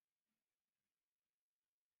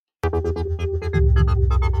And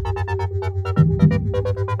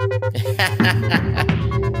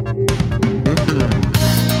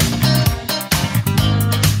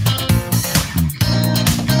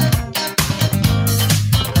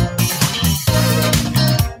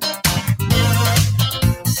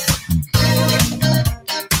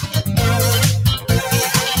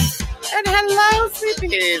hello,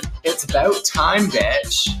 sweeties. It's about time,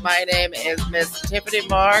 bitch. My name is Miss Tiffany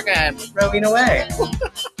Morgan. Rowing away.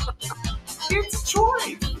 It's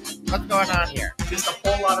Troy. What's going on here? Just a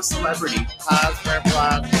whole lot of celebrity. Pause for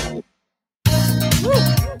applause.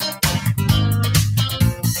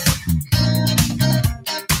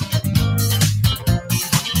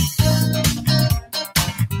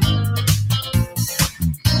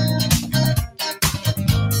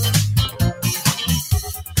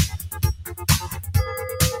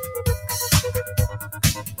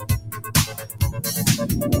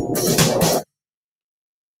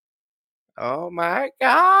 Oh my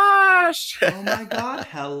gosh! Oh my god,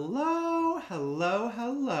 hello, hello,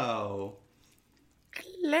 hello.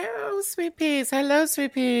 Hello, sweet peas. Hello,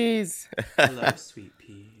 sweet peas. Hello, sweet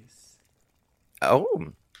peas.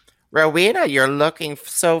 Oh, Rowena, you're looking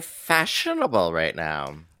so fashionable right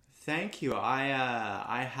now. Thank you.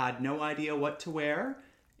 I had no idea what to wear,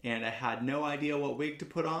 and I had no idea what wig to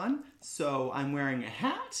put on, so I'm wearing a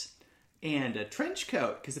hat and a trench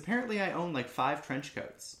coat, because apparently I own like 5 trench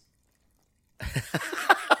coats.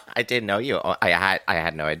 I didn't know you. I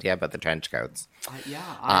had no idea about the trench coats.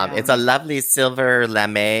 Yeah. It's a lovely silver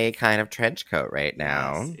lame kind of trench coat right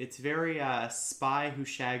now. Yes, it's very Spy Who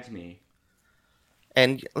Shagged Me.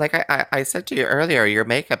 And like I said to you earlier, your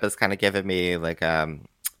makeup is kind of giving me like I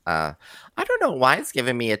don't know why it's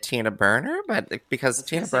giving me a Tina Burner, but because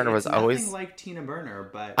Tina Burner was always nothing like Tina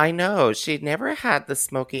Burner, but I know she never had the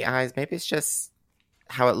smoky eyes. Maybe it's just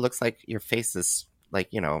how it looks like your face is like,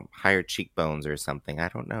 you know, higher cheekbones or something. I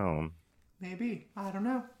don't know. Maybe. I don't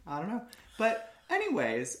know. But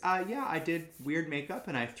anyways, yeah, I did weird makeup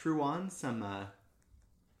and I threw on some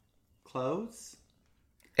clothes.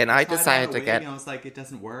 And I decided to get... And I was like, it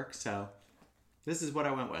doesn't work, so this is what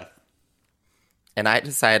I went with. And I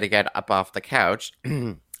decided to get up off the couch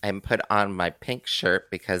and put on my pink shirt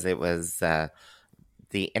because it was the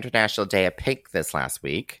International Day of Pink this last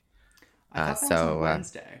week. I thought that was on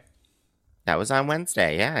Wednesday. That was on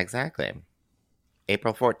Wednesday, yeah, exactly.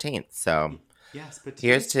 April 14th, so... Yes, but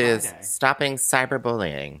here's to Friday. stopping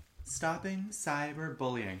cyberbullying. Stopping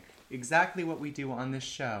cyberbullying. Exactly what we do on this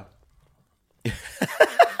show.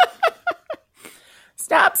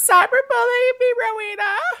 Stop cyberbullying me,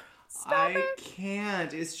 Rowena! I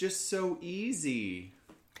can't. It's just so easy.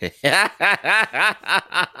 That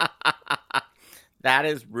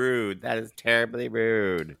is rude. That is terribly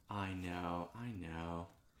rude. I know.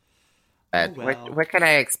 But oh, well. what can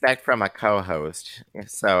I expect from a co-host?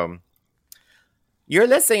 So, you're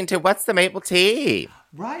listening to What's the Maple Tea?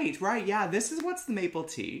 Right. Yeah, this is What's the Maple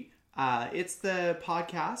Tea. It's the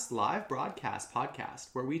live broadcast podcast,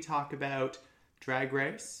 where we talk about Drag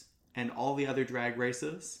Race and all the other drag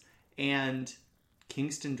races and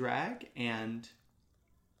Kingston Drag and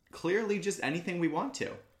clearly just anything we want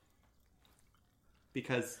to.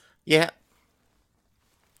 Because... yeah.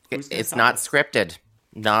 It's not scripted.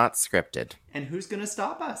 Not scripted. And who's going to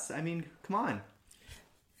stop us? I mean, come on.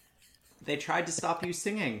 They tried to stop you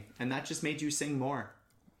singing, and that just made you sing more.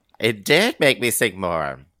 It did make me sing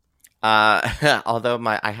more. Although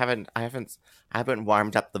I haven't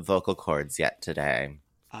warmed up the vocal cords yet today.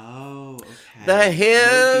 Oh, okay. The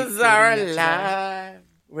hills are alive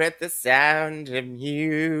with the sound of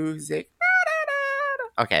music.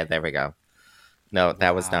 Okay, there we go. No,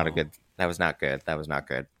 that was not good. That was not good. That was not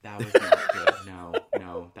good.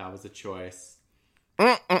 No, that was a choice.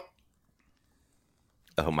 Mm-mm.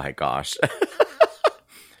 Oh my gosh.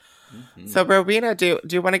 Mm-hmm. So, Rowena, do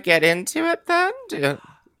you want to get into it then?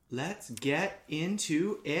 Let's get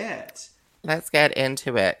into it. Let's get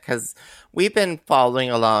into it, because we've been following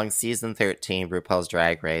along season 13 RuPaul's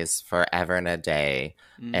Drag Race forever and a day,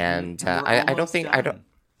 mm-hmm. and I don't think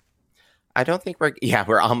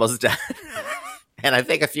we're almost done. And I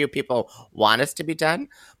think a few people want us to be done,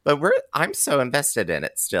 but I'm so invested in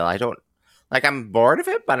it still. I'm bored of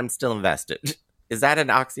it, but I'm still invested. Is that an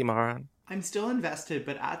oxymoron? I'm still invested,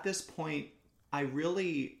 but at this point, I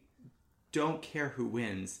really don't care who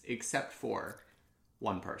wins except for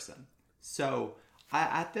one person. So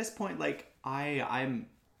at this point, like I've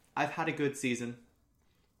had a good season.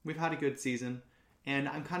 We've had a good season, and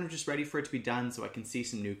I'm kind of just ready for it to be done so I can see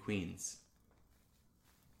some new queens.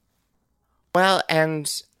 Well,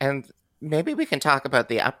 and maybe we can talk about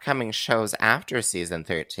the upcoming shows after season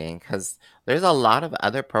 13, because there's a lot of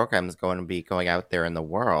other programs going to be going out there in the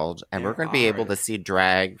world, and we're There going to be able are. to see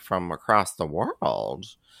drag from across the world.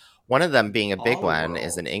 One of them being a big All one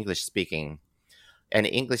is world. an English speaking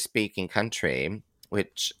country,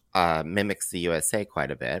 which mimics the USA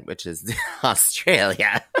quite a bit, which is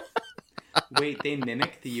Australia. Wait, they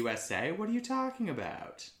mimic the USA? What are you talking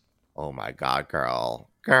about? Oh my God, girl.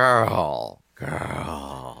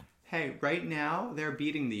 Hey, right now they're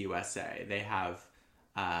beating the USA. They have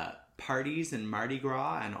parties and Mardi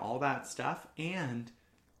Gras and all that stuff, and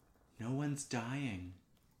no one's dying.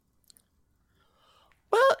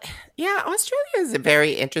 Well, yeah, Australia is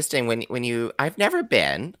very interesting when you I've never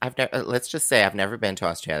been. Let's just say I've never been to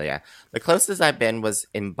Australia. The closest I've been was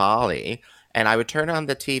in Bali, and I would turn on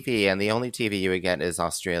the TV and the only TV you would get is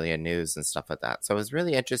Australian news and stuff like that. So it was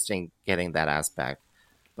really interesting getting that aspect.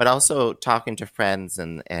 But also talking to friends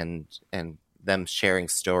and them sharing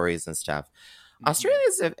stories and stuff. Mhm.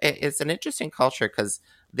 Australia is an interesting culture because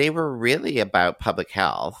they were really about public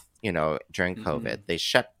health. During Mhm. COVID, they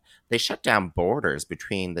shut down borders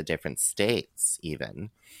between the different states,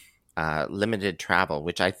 even limited travel,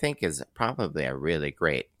 which I think is probably a really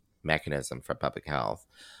great mechanism for public health.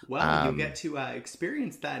 Well, you'll get Um, to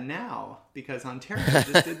experience that now because Ontario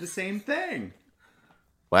just did the same thing.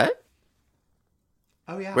 what?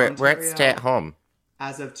 Oh yeah, We're at stay at Ontario. home.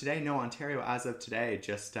 As of today, no, Ontario, as of today,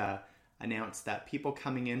 just announced that people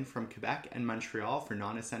coming in from Quebec and Montreal for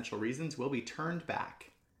non essential reasons will be turned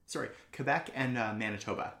back. Sorry, Quebec and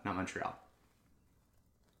Manitoba, not Montreal.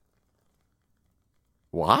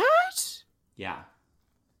 What? Yeah.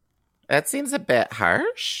 That seems a bit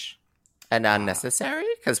harsh and Uh, unnecessary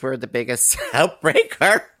because we're the biggest outbreak,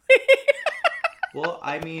 aren't we? well,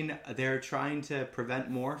 I mean, they're trying to prevent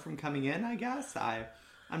more from coming in, I guess.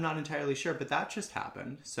 I'm not entirely sure, but that just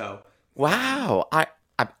happened. So, um, Wow.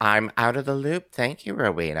 I'm out of the loop. Thank you,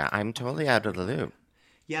 Rowena. I'm oh, totally you're out of very the loop. welcome.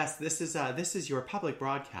 Yes, this is your public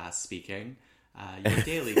broadcast speaking, your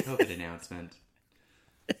daily COVID announcement.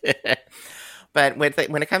 But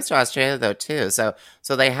when it comes to Australia, though, too, so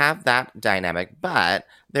they have that dynamic, but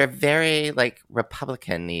they're very like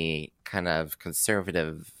Republican-y kind of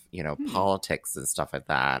conservative, Hmm. politics and stuff like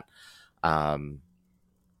that, um,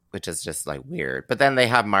 which is just like weird. But then they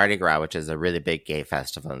have Mardi Gras, which is a really big gay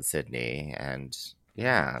festival in Sydney, and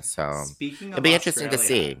Yeah. yeah, so Speaking it'll of be interesting to Australia,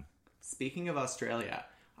 see. speaking of Australia,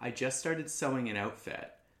 I just started sewing an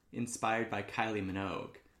outfit inspired by Kylie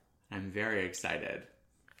Minogue. I'm very excited.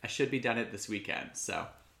 I should be done it this weekend. So,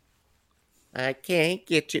 I can't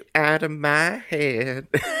get you out of my head.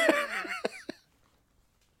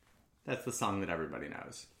 that's the song that everybody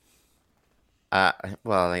knows. uh,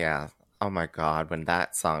 well, yeah. Oh my God, when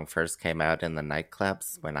that song first came out in the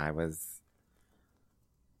nightclubs when I was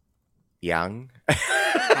young.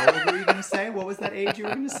 How old were you going to say? What was that age you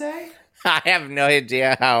were going to say? I have no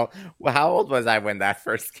idea how old was I when that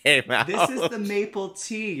first came This is the out. maple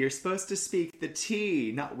tea. You're supposed to speak the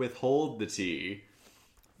tea, not withhold the tea.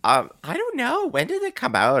 I don't know. When did it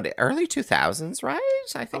come out? Early 2000s, right?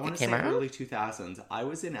 I I think want it to came say out. early 2000s. I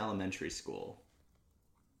was in elementary school.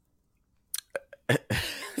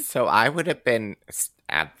 So I would have been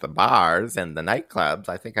at the bars and the nightclubs.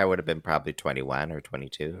 I think I would have been probably 21 or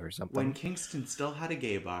 22 or When something. Kingston still had a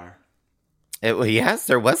gay bar. Yes,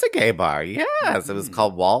 there was a gay bar. Yes, it was Hmm.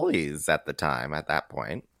 called Wally's at the time, at that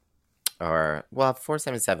point. Or, well,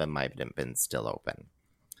 477 might have been still open.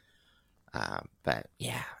 But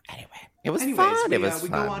yeah, anyway, it was Anyways, fun. It we was we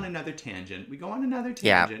go on fun. another tangent. We go on another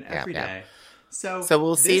Yeah, tangent yeah, every yeah. day. So So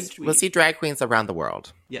we'll see this we'll see week, drag queens around the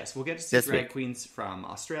world yes, we'll get to see this drag week. queens from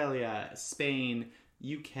Australia, Spain,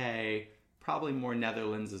 UK, probably more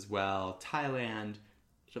Netherlands as well, Thailand.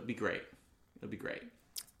 It'll be great. It'll be great.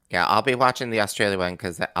 Yeah, I'll be watching the Australia one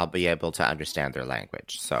because I'll be able to understand their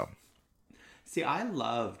language. So See, I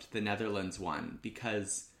loved the Netherlands one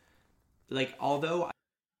because, like, although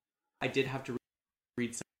I did have to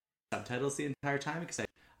read subtitles the entire time because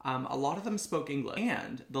a lot of them spoke English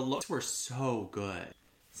and the looks were so good.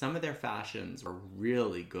 Some of their fashions were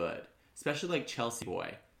really good, especially like Chelsea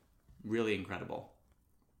Boy, really incredible.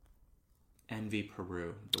 Envy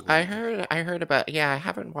Peru, the I winner. heard I heard about yeah, I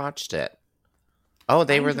haven't watched it. Oh, I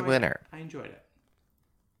they were the enjoyed it. winner. I enjoyed it.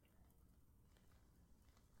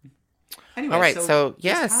 All Anyway, right, so so this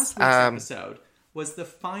yes, past week's episode was the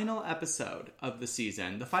final episode of the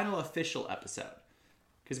season, the final official episode.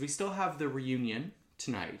 Because we still have the reunion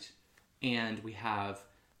tonight, and we have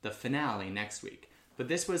the finale next week. But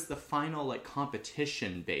this was the final, like,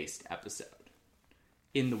 competition-based episode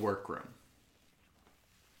in the workroom.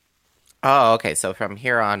 oh, okay. So from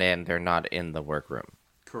here on in, they're not in the workroom.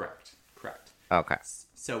 Correct. Okay.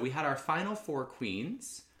 So we had our final four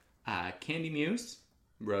queens, Candy Muse,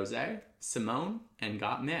 Rose, Simone, and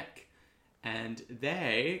Gottmik. And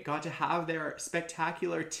they got to have their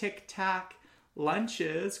spectacular Tic Tac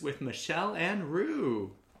lunches with Michelle and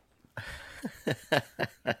Rue.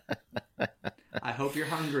 I hope you're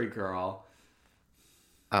hungry, girl.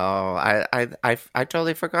 Oh, I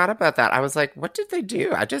totally forgot about that. I was like, what did they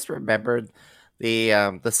do? I just remembered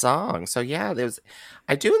the song. So yeah,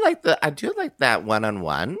 I do like that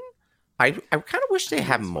one-on-one. I kind of wish they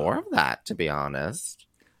had more of that, to be honest.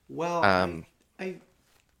 Well,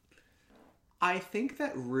 I think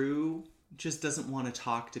that Rue just doesn't want to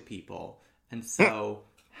talk to people, and so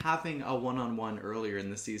having a one-on-one earlier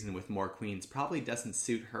in the season with more queens probably doesn't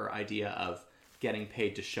suit her idea of getting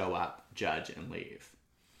paid to show up, judge, and leave.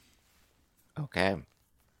 Okay.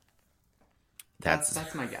 That's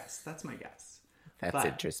my guess. That's my guess. That's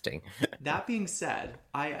interesting. That being said,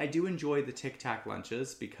 I do enjoy the Tic Tac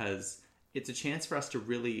lunches because it's a chance for us to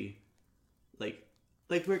really, like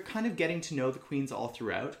we're kind of getting to know the queens all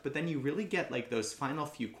throughout, but then you really get like those final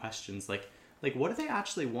few questions, like what do they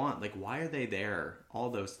actually want? Like, why are they there? All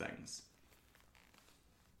those things.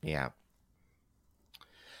 Yeah.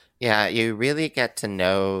 Yeah, you really get to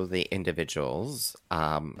know the individuals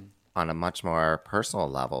on a much more personal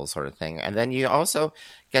level sort of thing. And then you also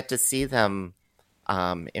get to see them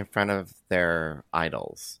in front of their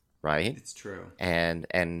idols, right? It's true. And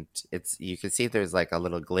you can see there's like a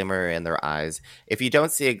little glimmer in their eyes. If you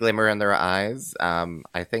don't see a glimmer in their eyes,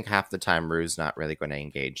 I think half the time Rue's not really going to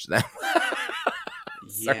engage them.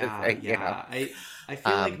 Yeah. I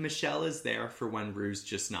feel like Michelle is there for when Rue's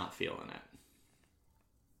just not feeling it.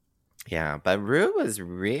 Yeah, but Rue was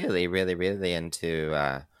really, really, really into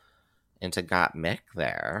Gottmik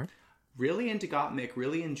there. Really into Gottmik,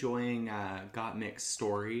 really enjoying Gottmik's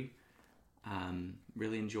story.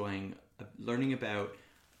 Really enjoying learning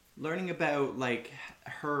about like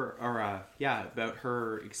her about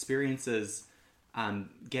her experiences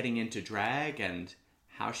getting into drag and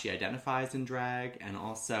how she identifies in drag, and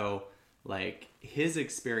also like his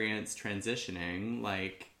experience transitioning.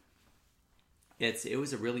 Like it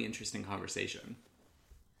was a really interesting conversation.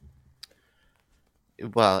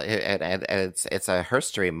 Well, it's a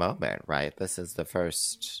history moment, right? This is the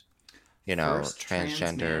first, first transgender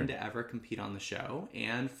trans man to ever compete on the show,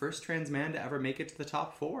 and first trans man to ever make it to the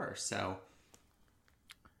top 4. So,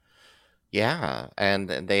 yeah, and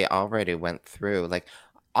they already went through like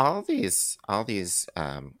all these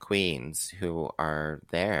queens who are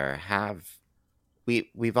there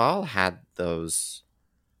we've all had those.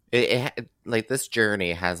 Like this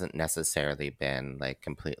journey hasn't necessarily been like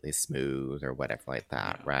completely smooth or whatever like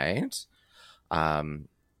that, right?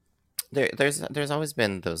 There's always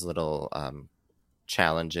been those little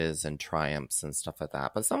challenges and triumphs and stuff like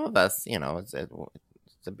that. But some of us, it's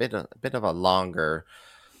a bit of a longer,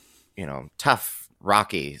 tough,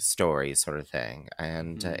 rocky story sort of thing.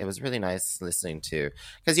 And it was really nice listening to,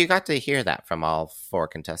 because you got to hear that from all 4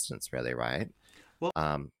 contestants, really, right?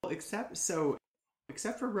 Well,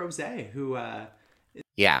 except for Rose, who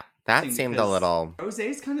yeah, that seemed a little. Rose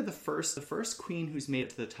is kind of the first queen who's made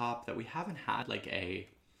it to the top that we haven't had like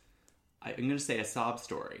I'm going to say a sob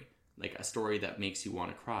story, like a story that makes you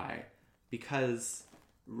want to cry, because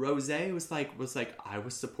Rose was like I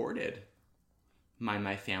was supported.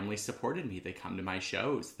 My family supported me. They come to my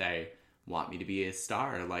shows. They want me to be a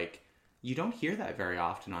star. Like, you don't hear that very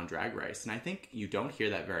often on Drag Race, and I think you don't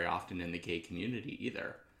hear that very often in the gay community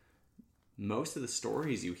either. Most of the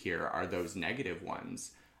stories you hear are those negative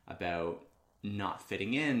ones about not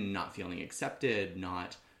fitting in, not feeling accepted,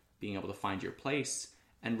 not being able to find your place.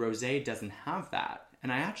 And Rosé doesn't have that.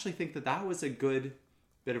 And I actually think that was a good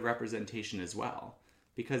bit of representation as well.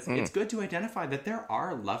 Because it's good to identify that there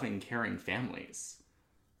are loving, caring families.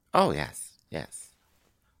 Oh, yes. Yes.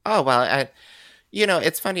 Oh, well,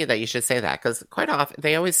 it's funny that you should say that, because quite often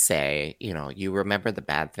they always say, you remember the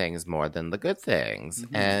bad things more than the good things.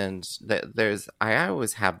 Mm-hmm. And I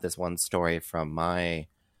always have this one story from my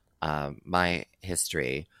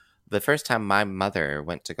history. The first time my mother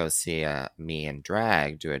went to go see me in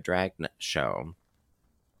drag, do a drag show,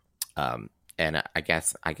 and I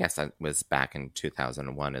guess it was back in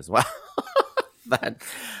 2001 as well. But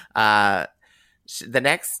the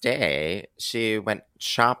next day, she went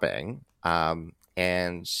shopping,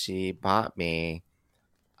 and she bought me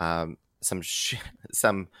some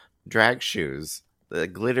drag shoes, the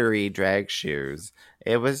glittery drag shoes.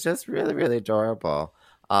 It was just really, really adorable.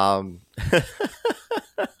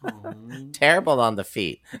 Terrible on the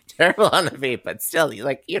feet, but still,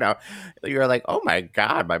 like, you're like, oh my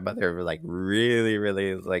god, my mother like really,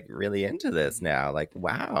 really, like really into this now. Like,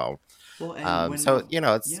 wow. Well, and So you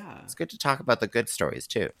know, yeah, it's good to talk about the good stories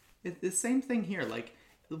too. it's the same thing here. Like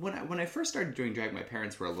when I first started doing drag, my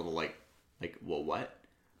parents were a little well, what?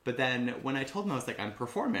 But then when I told them I was like, I'm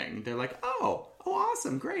performing, they're like, oh,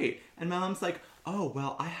 awesome, great. And my mom's like, oh,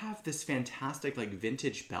 well, I have this fantastic like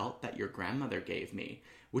vintage belt that your grandmother gave me.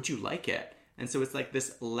 Would you like it? And so it's like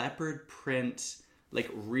this leopard print, like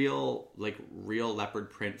real leopard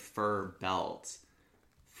print fur belt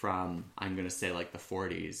from, I'm gonna say like the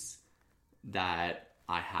 40s, that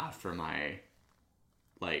I have for my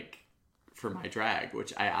drag,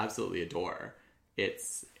 which I absolutely adore.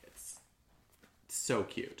 It's so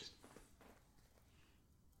cute.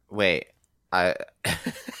 Wait, I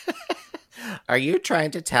are you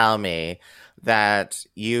trying to tell me that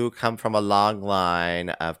you come from a long line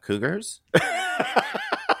of cougars?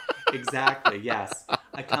 Exactly, yes.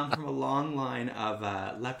 I come from a long line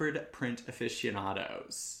of leopard print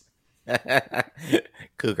aficionados.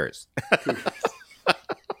 Cougars. Cougars.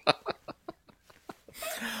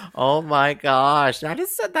 Oh my gosh, that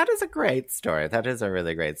is a great story. That is a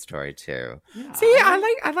really great story too. Yeah, See,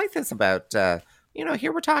 I like this about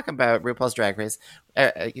here we're talking about RuPaul's Drag Race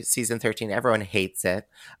season 13. Everyone hates it,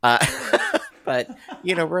 but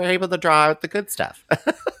we're able to draw out the good stuff.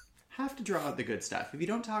 Have to draw out the good stuff. If you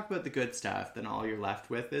don't talk about the good stuff, then all you're left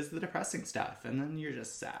with is the depressing stuff, and then you're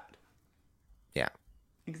just sad. Yeah,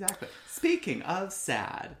 exactly. Speaking of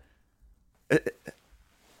sad.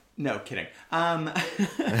 No, kidding.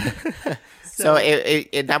 So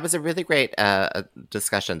that was a really great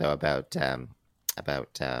discussion, though, about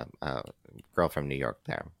girl from New York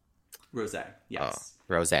there. Rose, yes. Oh,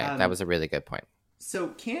 Rose. That was a really good point. So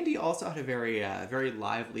Candy also had a very very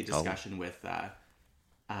lively discussion with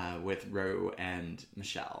Ro and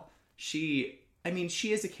Michelle. She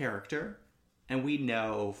is a character, and we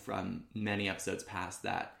know from many episodes past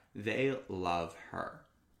that they love her.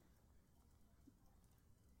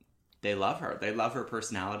 They love her. They love her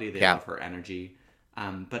personality. They love her energy.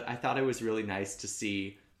 But I thought it was really nice to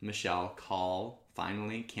see Michelle call,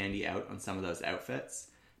 finally, Candy out on some of those outfits,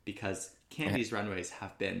 because Candy's runways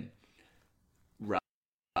have been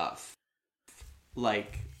rough.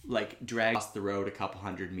 Like drag across the road a couple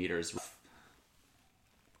hundred meters.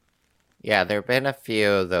 Yeah, there have been a few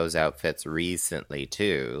of those outfits recently,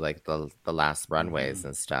 too, like the last runways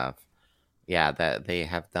and stuff. Yeah, that they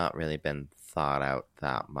have not really been thought out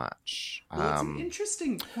that much. Well, it's an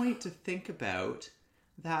interesting point to think about,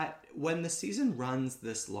 that when the season runs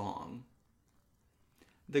this long,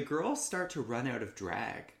 the girls start to run out of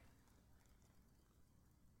drag.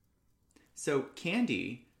 So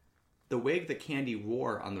Candy, the wig that Candy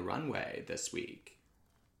wore on the runway this week,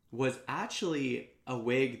 was actually a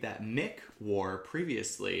wig that Mick wore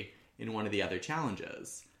previously in one of the other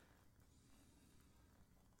challenges.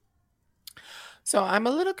 So I'm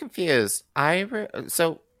a little confused.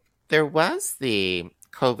 So there was the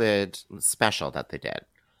COVID special that they did,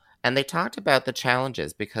 and they talked about the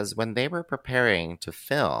challenges, because when they were preparing to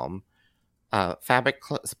film, fabric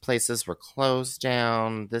places were closed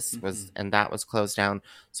down. This was and that was closed down.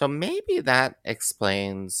 So maybe that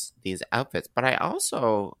explains these outfits. But I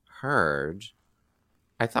also heard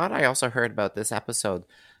about this episode.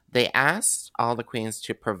 They asked all the queens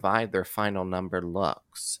to provide their final number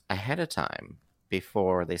looks ahead of time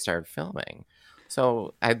before they started filming.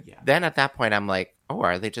 So then at that point, I'm like, oh,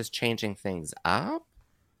 are they just changing things up?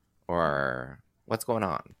 Or what's going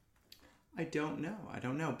on? I don't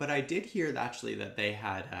know. But I did hear actually that they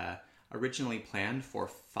had originally planned for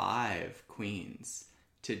 5 queens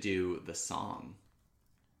to do the song.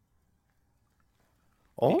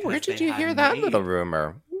 Oh, where did you hear that little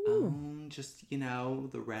rumor? Just, the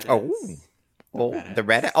Reddits. The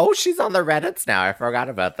Reddit. Oh, she's on the Reddits now. I forgot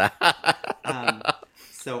about that.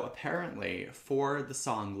 So apparently, for the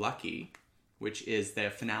song Lucky, which is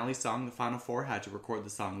the finale song, the Final Four had to record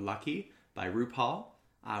the song Lucky by RuPaul,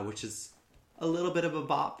 which is a little bit of a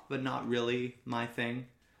bop, but not really my thing.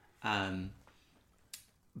 But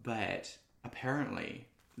apparently,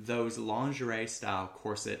 those lingerie-style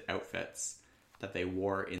corset outfits that they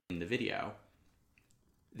wore in the video,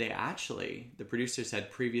 the producers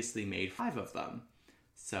had previously made 5 of them.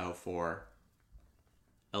 So for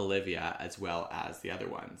Olivia as well as the other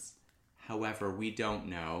ones. However, we don't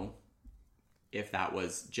know if that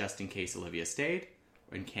was just in case Olivia stayed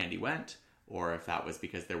and Candy went, or if that was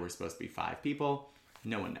because there were supposed to be 5 people.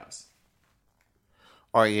 No one knows.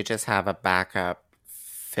 Or you just have a backup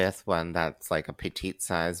 5th one that's like a petite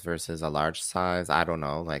size versus a large size. I don't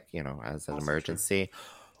know, as an emergency. True.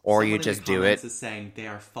 Or someone you just do it. Is saying they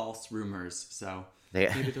are false rumors, so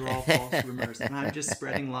maybe they're all false rumors, and I'm just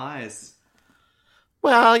spreading lies.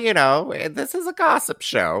 Well, this is a gossip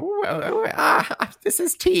show. This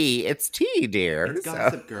is tea. It's tea, dear. It's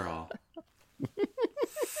Gossip Girl.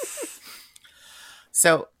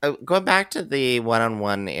 So going back to the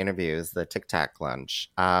one-on-one interviews, the Tic Tac lunch,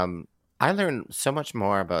 I learned so much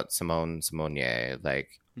more about Simone Simonier,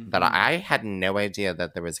 that I had no idea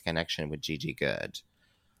that there was a connection with Gigi Good.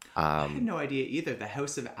 I had no idea either. The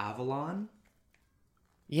House of Avalon?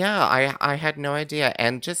 Yeah, I had no idea.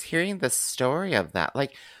 And just hearing the story of that,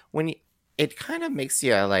 it kind of makes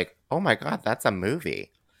you like, oh my God, that's a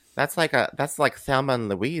movie. That's like Thelma and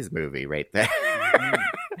Louise movie right there.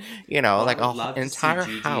 Well, like I would an love to entire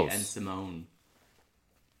see Gigi house. and Simone.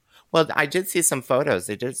 Well, I did see some photos.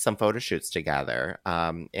 They did some photo shoots together,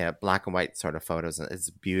 black and white sort of photos. And it's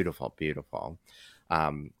beautiful, beautiful.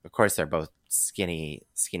 Of course, they're both skinny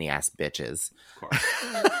ass bitches.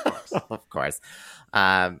 Of course.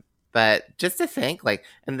 But just to think,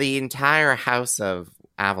 and the entire House of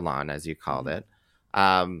Avalon, as you called it,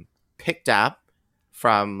 picked up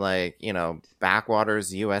from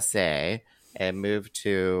backwaters USA and moved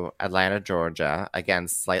to Atlanta, Georgia. Again,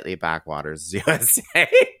 slightly backwaters USA,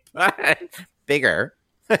 but bigger.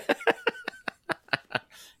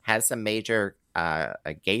 Has some major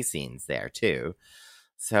gay scenes there too.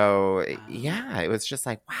 So yeah, it was just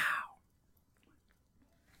like, wow.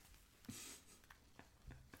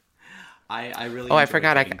 I really. Oh, I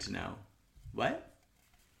forgot. I can to know what.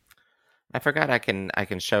 I forgot. I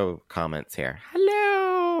can show comments here.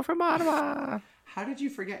 Hello from Ottawa. How did you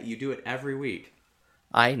forget? You do it every week.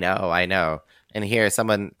 I know. And here,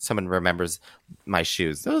 someone remembers my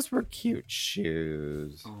shoes. Those were cute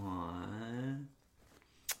shoes. Aww.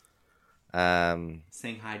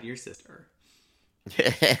 Saying hi to your sister.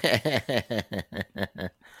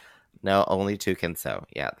 No, only two can sew.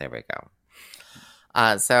 Yeah, there we go.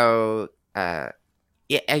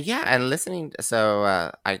 Yeah, and listening. So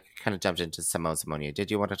I kind of jumped into Simone Simonier.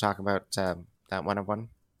 Did you want to talk about that one-on-one?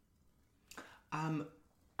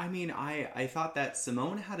 I mean, I thought that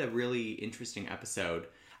Simone had a really interesting episode.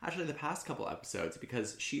 Actually, the past couple episodes,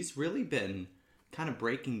 because she's really been kind of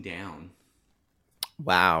breaking down.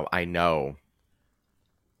 Wow, I know.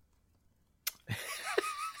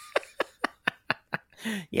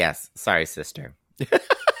 Yes, sorry, sister.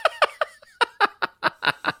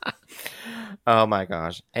 Oh my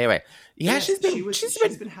gosh. Anyway, yeah, Yes,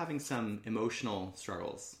 she's been having some emotional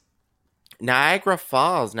struggles. Niagara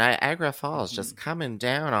Falls, just coming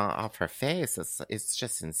down off her face. It's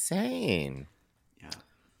just insane.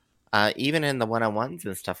 Yeah. Even in the one-on-ones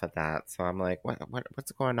and stuff like that. So I'm like,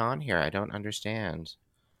 what's going on here? I don't understand.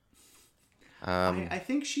 I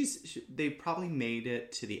think they probably made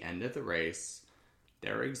it to the end of the race.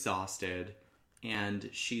 They're exhausted, and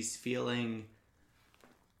she's feeling.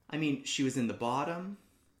 I mean, she was in the bottom.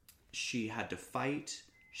 She had to fight.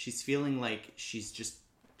 She's feeling like she's just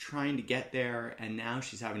trying to get there, and now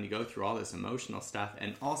she's having to go through all this emotional stuff,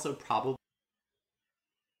 and also probably.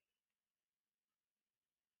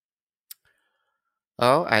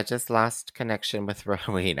 Oh, I just lost connection with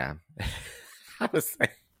Rowena. I was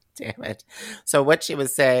like, damn it. So what she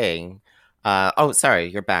was saying. Sorry,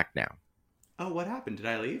 you're back now. Oh, what happened? Did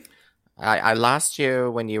I leave? I lost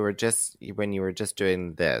you when you were just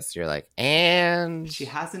doing this. You're like, and she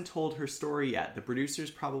hasn't told her story yet. The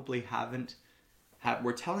producers probably haven't.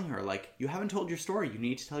 We're telling her, like, you haven't told your story. You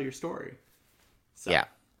need to tell your story. So. Yeah.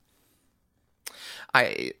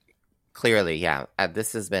 Clearly, yeah.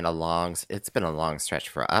 This has been a long stretch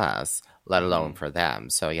for us, let alone for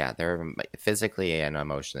them. So yeah, they're physically and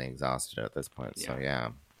emotionally exhausted at this point. Yeah. So yeah.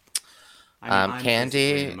 I'm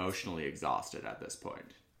Candy emotionally exhausted at this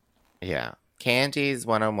point. Yeah. Candy's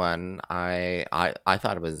one-on-one, I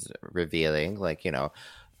thought it was revealing.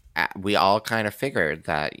 We all kind of figured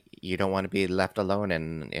that you don't want to be left alone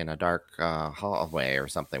in a dark hallway or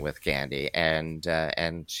something with Candy, and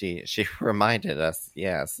she reminded us,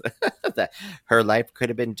 yes, that her life could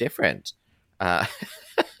have been different, and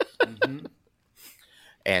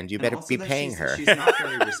you better be paying her. She's not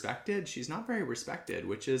very respected. She's not very respected,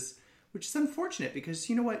 which is unfortunate, because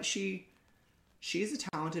you know what, she is a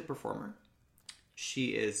talented performer. She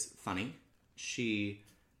is funny. She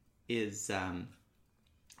is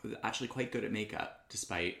actually quite good at makeup,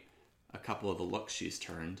 despite a couple of the looks she's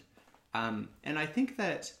turned. And I think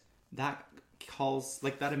that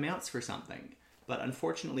amounts for something. But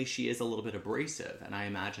unfortunately, she is a little bit abrasive, and I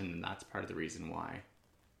imagine that's part of the reason why.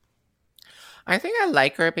 I think I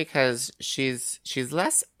like her because she's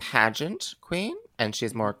less pageant queen and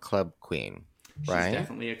she's more club queen, right? She's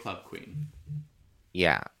definitely a club queen.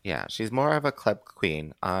 Yeah, she's more of a club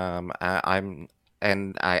queen. I'm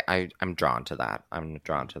drawn to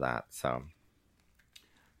that. So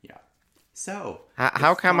So,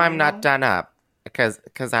 How the come I'm not final- done up?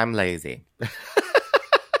 Because I'm lazy.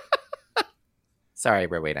 Sorry,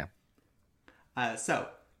 Rowena. So,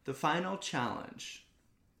 the final challenge.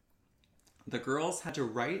 The girls had to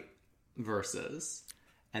write verses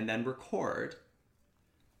and then record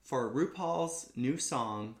for RuPaul's new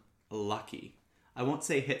song, Lucky. I won't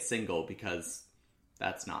say hit single because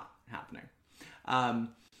that's not happening.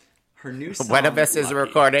 Her new song, One of us is a Lucky.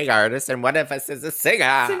 recording artist and one of us is a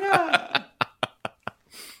singer. Singer!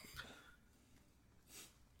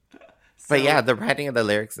 But So- yeah, the writing of the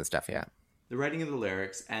lyrics and stuff, yeah. the writing of the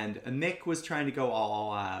lyrics, and Mick was trying to go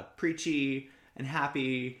all preachy and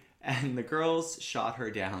happy, and the girls shot her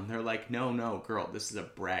down. They're like, no, girl, this is a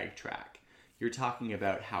brag track. You're talking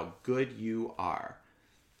about how good you are.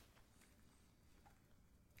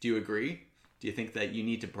 Do you agree? Do you think that you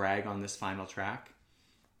need to brag on this final track?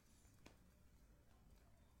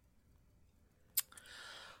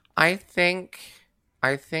 I think,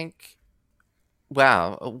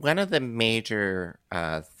 well, one of the major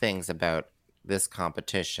things about this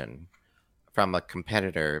competition from a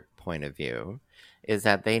competitor point of view is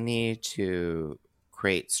that they need to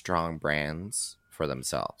create strong brands for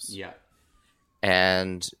themselves. Yeah.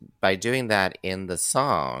 And by doing that in the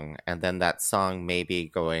song, and then that song maybe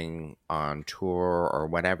going on tour or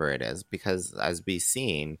whatever it is, because as we've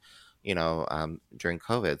seen, during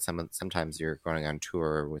COVID, sometimes you're going on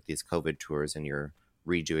tour with these COVID tours and you're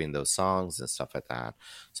redoing those songs and stuff like that.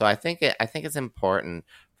 So I think it's important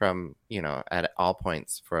from, at all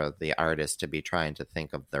points for the artist to be trying to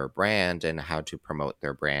think of their brand and how to promote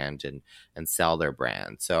their brand and sell their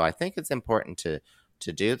brand. So I think it's important to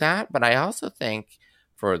do that. But I also think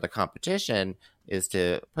for the competition is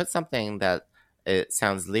to put something that it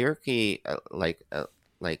sounds lyricky, like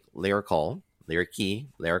lyrical. Lyric-y.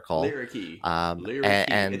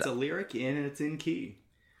 And it's a lyric in and it's in key.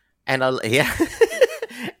 and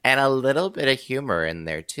and a little bit of humor in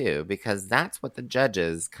there too, because that's what the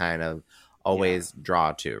judges kind of always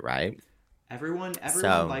draw to, right? Everyone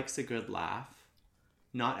So- likes a good laugh.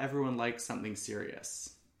 Not everyone likes something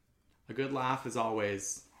serious. A good laugh is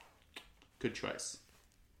always good choice.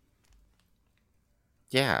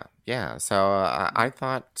 Yeah. So I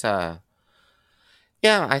thought, I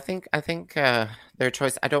think their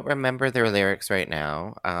choice. I don't remember their lyrics right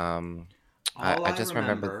now. All I just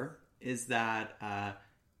remember is that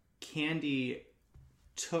Candy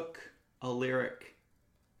took a lyric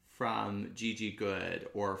from Gigi Good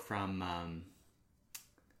or from I'm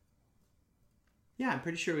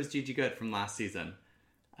pretty sure it was Gigi Good from last season.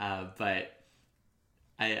 But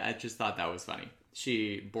I just thought that was funny.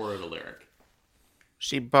 She borrowed a lyric.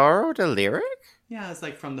 she borrowed a lyric. Yeah, it's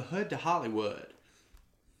like from the hood to Hollywood.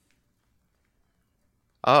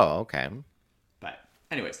 Oh, okay. But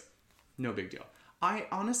anyways, no big deal. I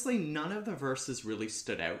honestly, none of the verses really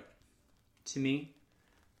stood out to me.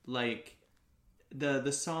 Like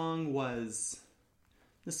the song was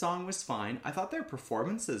fine. I thought their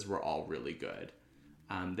performances were all really good.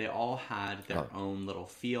 They all had their own little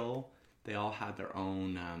feel. They all had their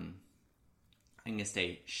own I'm gonna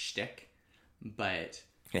say shtick, but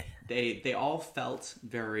they all felt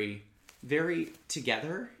very, very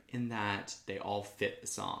together in that they all fit the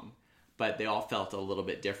song, but they all felt a little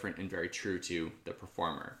bit different and very true to the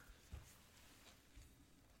performer.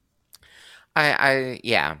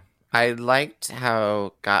 I liked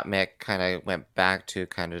how Gottmik kind of went back to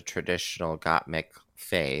kind of traditional Gottmik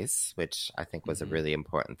face, which I think was a really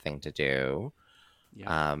important thing to do.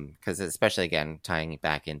 Yeah. Because especially again tying it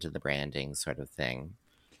back into the branding sort of thing.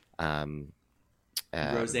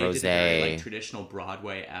 Rose did a very like traditional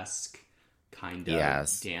Broadway-esque kind of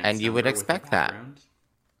Yes, dance, and you would number with the expect that. background.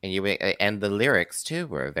 and the lyrics too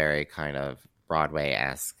were very kind of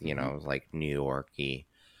Broadway-esque, like New York-y.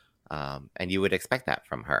 And you would expect that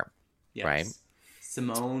from her. Yes. Right?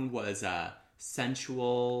 Simone was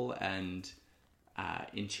sensual and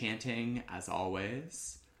enchanting as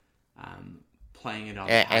always, playing it on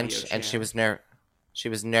the And patio she chair.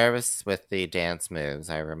 was nervous with the dance moves.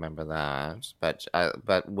 I remember that.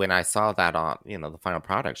 But when I saw that on the final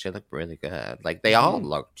product, she looked really good. Like they all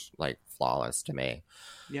looked like flawless to me.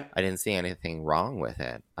 Yeah. I didn't see anything wrong with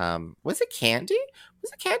it. Was it Candy?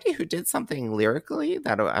 Was it Candy who did something lyrically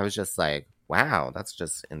that I was just like, wow, that's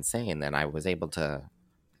just insane? And I was able to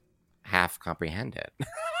half comprehend it.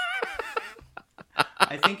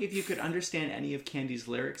 I think if you could understand any of Candy's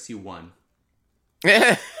lyrics, you won.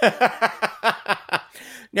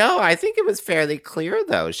 No, I think it was fairly clear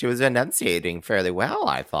though. She was enunciating fairly well,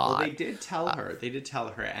 I thought. Well, they did tell her. They did tell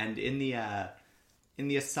her, and in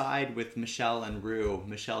the aside with Michelle and Rue,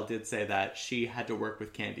 Michelle did say that she had to work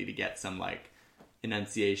with Candy to get some like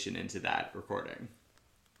enunciation into that recording.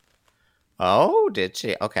 Oh, did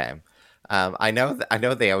she? Okay. I know. I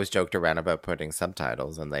know they always joked around about putting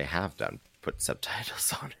subtitles, and they have put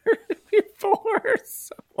subtitles on her before.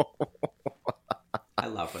 So. I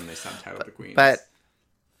love when they subtitle the queens. But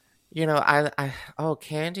you know,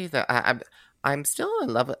 Candy. I'm still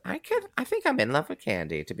in love with. I think I'm in love with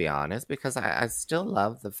Candy, to be honest, because I still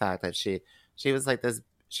love the fact that she was like this.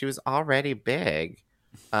 She was already big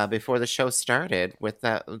before the show started with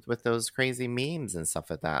those crazy memes and stuff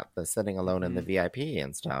like that. The sitting alone in the VIP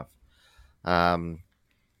and stuff.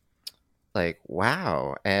 Like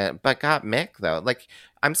wow, but got Mick though. Like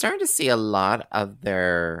I'm starting to see a lot of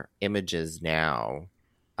their images now.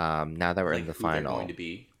 Now that we're in the final, going to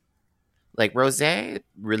be. Like Rose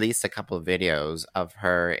released a couple of videos of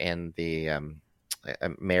her in the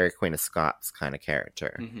Mary Queen of Scots kind of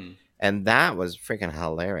character, and that was freaking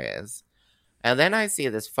hilarious. And then I see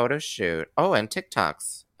this photo shoot. Oh, and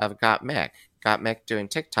TikToks of Got Mick doing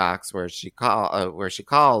TikToks where she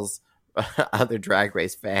calls other Drag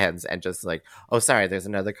Race fans and just like, oh, sorry, there's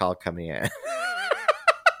another call coming in.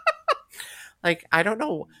 Like, I don't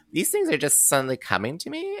know. These things are just suddenly coming to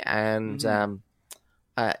me. And,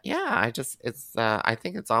 I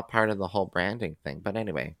think it's all part of the whole branding thing. But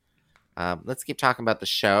anyway, let's keep talking about the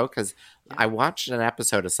show because I watched an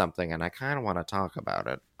episode of something and I kind of want to talk about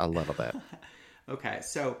it a little bit. Okay.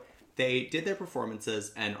 So they did their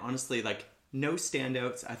performances and honestly, like, no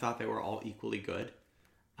standouts. I thought they were all equally good.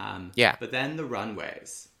 But then the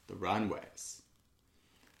runways.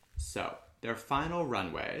 So their final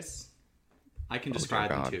runways, I can describe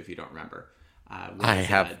them too if you don't remember. I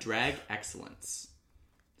have drag excellence.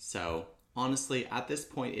 So honestly, at this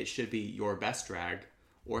point, it should be your best drag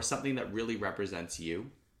or something that really represents you.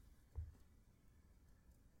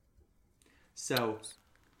 So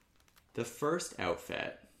the first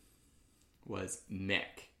outfit was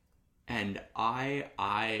Mick, and I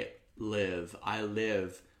live.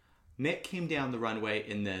 Mick came down the runway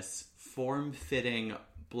in this form-fitting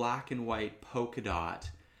black and white polka dot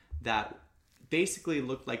that basically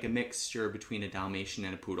looked like a mixture between a Dalmatian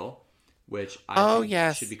and a poodle, which I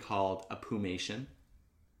think should be called a poomation.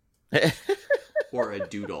 Or a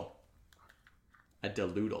doodle. A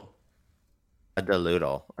deloodle. A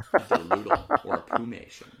deloodle. Or a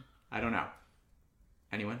poomation. I don't know.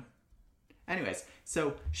 Anyone? Anyways,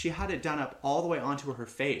 so she had it done up all the way onto her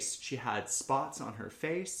face. She had spots on her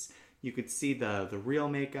face. You could see the real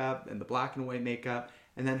makeup and the black and white makeup.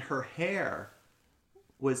 And then her hair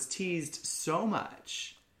was teased so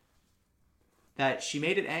much that she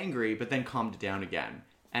made it angry, but then calmed it down again.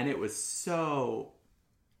 And it was so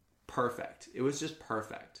perfect. It was just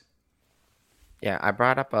perfect. Yeah, I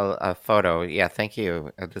brought up a photo. Yeah, thank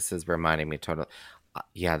you. This is reminding me totally.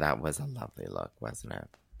 Yeah, that was a lovely look, wasn't it?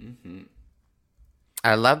 Mm-hmm.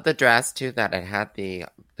 I love the dress too. That it had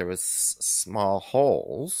there was small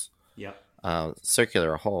holes. Yep.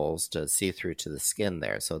 Circular holes to see through to the skin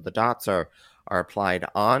there. So the dots are applied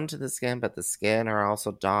onto the skin, but the skin are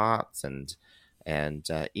also dots, and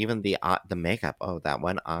even the makeup. Oh, that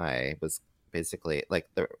one eye was basically like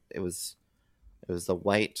it was the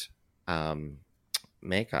white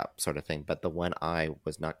makeup sort of thing, but the one eye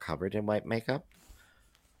was not covered in white makeup.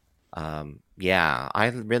 I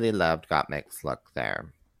really loved Gottmik's look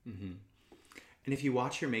there. Mm-hmm. And if you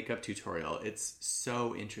watch her makeup tutorial, it's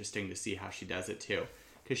so interesting to see how she does it too.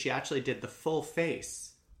 Because she actually did the full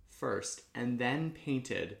face first and then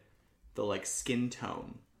painted the like skin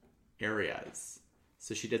tone areas.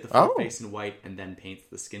 So she did the full face in white and then paints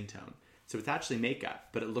the skin tone. So it's actually makeup,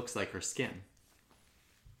 but it looks like her skin.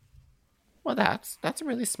 Well, that's a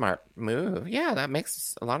really smart move. Yeah, that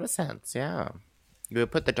makes a lot of sense. Yeah. You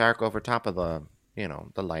would put the dark over top of the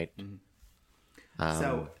light. Mm-hmm.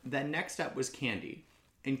 So then next up was Candy.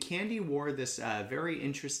 And Candy wore this very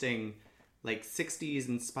interesting, like 60s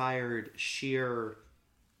inspired sheer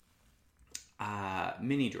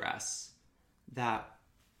mini dress that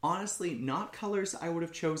honestly, not colors I would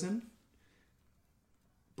have chosen.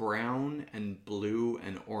 Brown and blue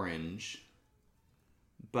and orange.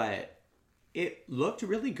 But it looked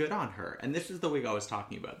really good on her. And this is the wig I was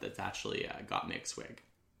talking about that's actually Gottmik's wig.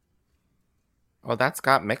 Oh, that's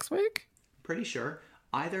Gottmik's wig? Pretty sure.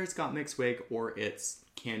 Either it's Gottmik's wig or it's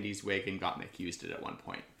Candy's wig and Gottmik used it at one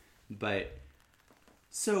point. But,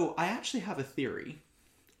 so I actually have a theory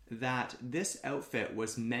that this outfit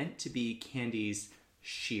was meant to be Candy's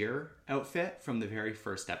sheer outfit from the very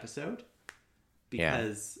first episode.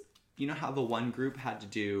 Because you know how the one group had to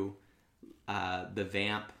do the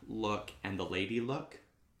vamp look and the lady look?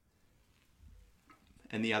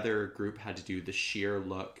 And the other group had to do the sheer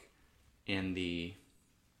look and the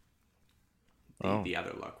Oh. the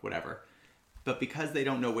other look, whatever. But because they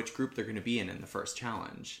don't know which group they're going to be in the first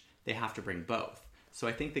challenge, they have to bring both. So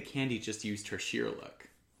I think that Candy just used her sheer look.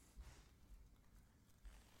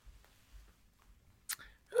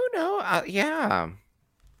 Oh no, yeah,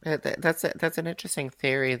 that's an interesting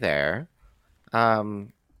theory there.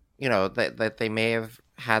 That they may have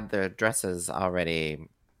had the dresses already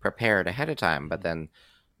prepared ahead of time, but then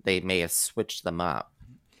they may have switched them up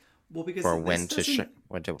Well, because for this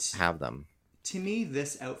when to have them. to me,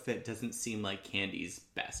 this outfit doesn't seem like Candy's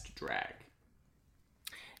best drag.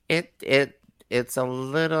 It's a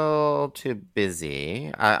little too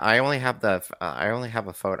busy. I only have a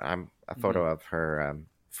photo. A photo of her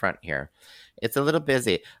front here. It's a little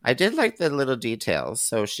busy. I did like the little details.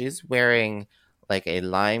 So she's wearing like a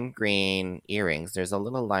lime green earrings. There's a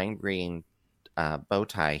little lime green bow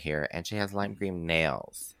tie here, and she has lime green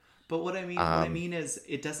nails. But what I mean is,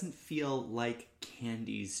 it doesn't feel like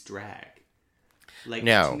Candy's drag. Like,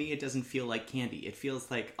 No. to me, it doesn't feel like Candy. It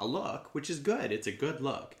feels like a look, which is good. It's a good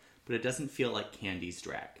look, but it doesn't feel like Candy's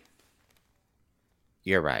drag.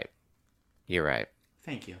 You're right.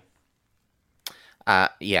 Thank you.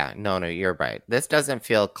 Yeah, no, you're right. This doesn't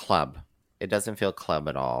feel club. It doesn't feel club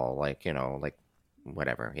at all. Like, like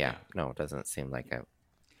whatever. Yeah. No, it doesn't seem like it.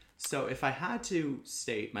 So if I had to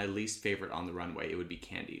state my least favorite on the runway, it would be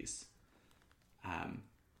Candy's.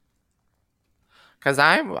 Because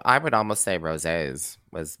I would almost say Rosé's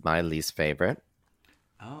was my least favorite.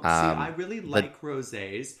 Oh, see, I really like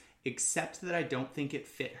Rosé's, except that I don't think it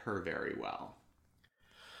fit her very well.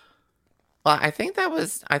 Well, I think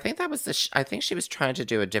she was trying to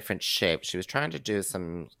do a different shape. She was trying to do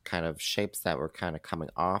some kind of shapes that were kind of coming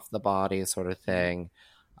off the body, sort of thing.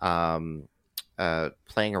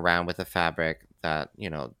 Playing around with the fabric that,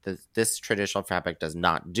 this traditional fabric does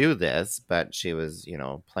not do this, but she was,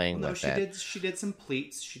 playing with it. She did some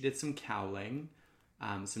pleats, she did some cowling,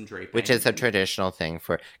 some draping. Which is a traditional thing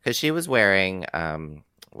because she was wearing,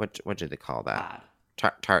 what do they call that?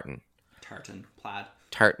 Plaid. Tartan. Plaid.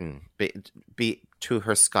 Tartan, be to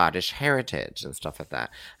her Scottish heritage and stuff like that.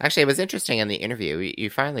 Actually, it was interesting in the interview. You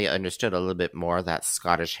finally understood a little bit more of that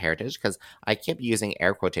Scottish heritage, because I kept using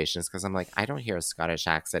air quotations because I'm like, I don't hear a Scottish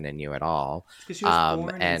accent in you at all. Because she was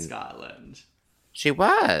born in Scotland. She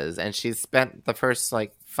was, and she spent the first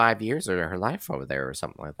 5 years of her life over there or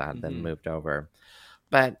something like that, then moved over.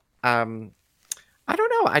 But I don't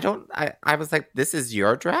know. I was like, this is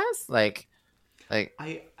your dress?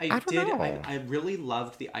 I really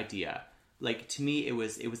loved the idea. To me, it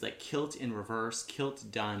was like kilt in reverse, kilt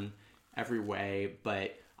done every way,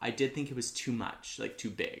 but I did think it was too much, too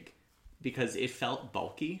big, because it felt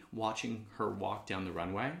bulky watching her walk down the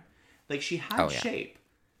runway. She had shape.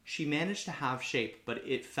 She managed to have shape, but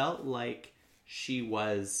it felt like she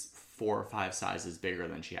was 4 or 5 sizes bigger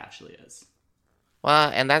than she actually is.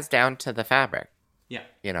 Well, and that's down to the fabric. Yeah.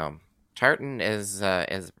 Tartan is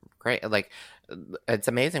great. It's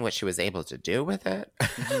amazing what she was able to do with it.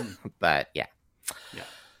 But yeah.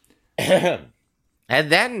 And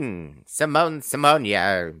then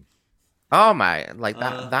Simonia. Oh my,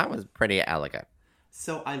 that was pretty elegant.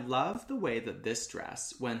 So I love the way that this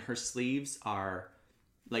dress, when her sleeves are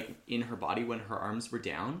in her body, when her arms were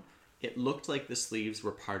down, it looked like the sleeves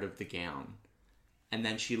were part of the gown. And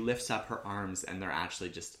then she lifts up her arms and they're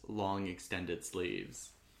actually just long extended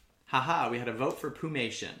sleeves. Haha, we had a vote for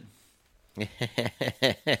Pumation.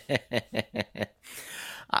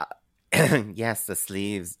 Yes, the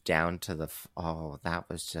sleeves down to the that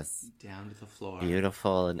was just down to the floor,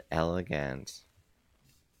 beautiful and elegant.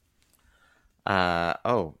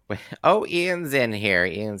 Ian's in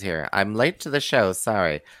here. I'm late to the show,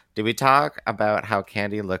 sorry. Did we talk about how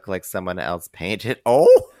Candy looked like someone else painted?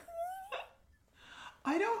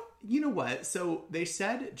 You know what? So they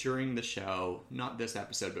said during the show, not this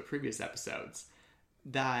episode, but previous episodes,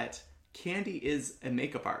 that Candy is a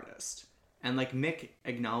makeup artist. And Mick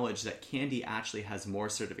acknowledged that Candy actually has more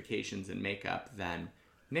certifications in makeup than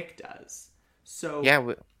Nick does. So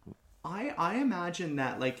yeah, I imagine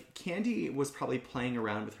that Candy was probably playing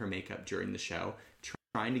around with her makeup during the show,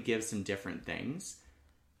 trying to give some different things.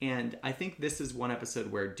 And I think this is one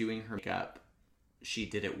episode where doing her makeup, she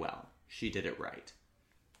did it well. She did it right.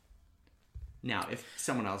 Now, if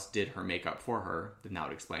someone else did her makeup for her, then that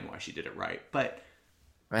would explain why she did it right. But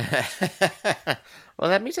well,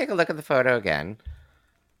 let me take a look at the photo again.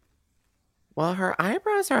 Well, her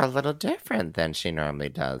eyebrows are a little different than she normally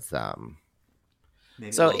does.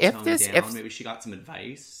 Maybe so if maybe she got some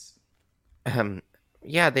advice.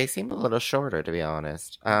 Yeah, they seem a little shorter, to be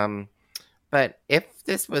honest. But if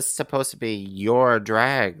this was supposed to be your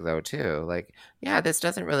drag, though, too, this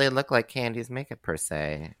doesn't really look like Candy's makeup per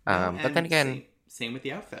se. But then again, same with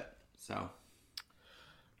the outfit. So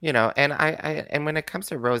You know, and and when it comes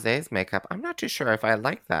to Rosé's makeup, I'm not too sure if I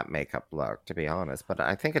like that makeup look, to be honest. But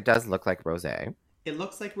I think it does look like Rosé. it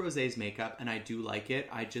looks like Rosé's makeup, and I do like it.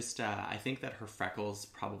 I just I think that her freckles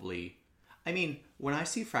probably. I mean, when I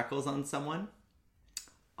see freckles on someone,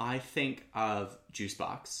 I think of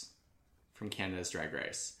Juicebox from Canada's Drag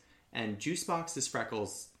Race, and Juicebox's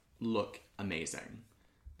freckles look amazing.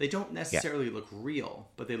 They don't necessarily look real,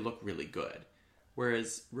 but they look really good.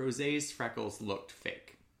 Whereas Rosé's freckles looked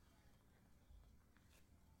fake.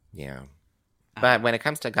 Yeah. But when it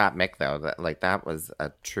comes to Gottmik, though, that was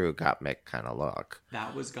a true Gottmik kind of look.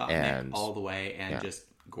 That was Gottmik And- all the way, and yeah. just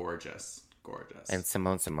gorgeous. Gorgeous. And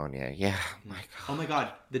Simone Simonier, yeah. My God. Oh my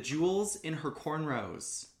god, the jewels in her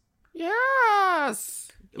cornrows. Yes!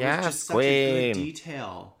 It Yes, was just such a good queen.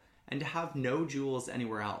 detail. And to have no jewels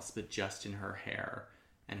anywhere else but just in her hair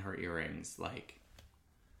and her earrings, like,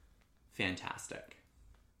 fantastic.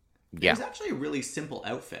 It Yeah. was actually a really simple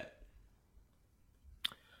outfit.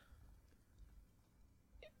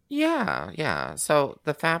 Yeah, yeah. So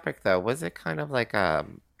the fabric, though, was it kind of like a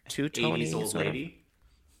two-tone 80s old sort of? lady.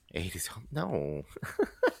 80s? No.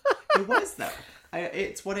 It was though.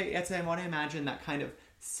 It's what I imagine, that kind of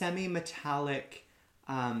semi-metallic,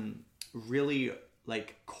 really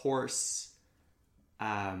like coarse,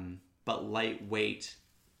 but lightweight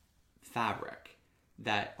fabric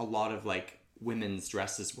that a lot of like women's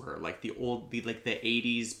dresses were, like the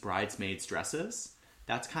 80s bridesmaids dresses.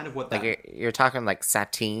 That's kind of what that. Like you're talking like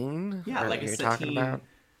sateen? Yeah, Or like a you're sateen, talking about?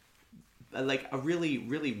 like a really,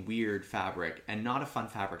 really weird fabric, and not a fun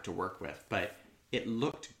fabric to work with, but it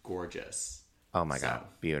looked gorgeous. Oh my So, God,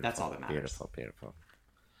 beautiful! that's all that matters. Beautiful, beautiful.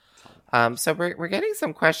 So we're getting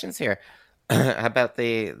some questions here about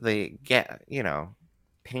the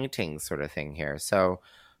painting sort of thing here. So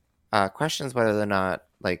questions whether or not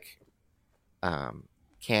like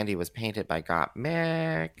Candy was painted by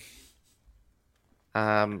Gottmik.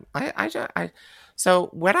 So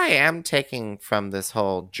what I am taking from this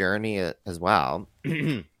whole journey as well,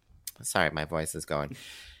 sorry, my voice is going,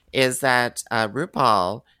 is that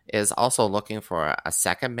RuPaul is also looking for a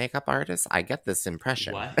second makeup artist. I get this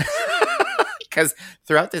impression. What? Because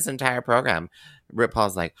throughout this entire program,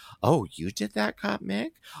 RuPaul's like, "Oh, you did that,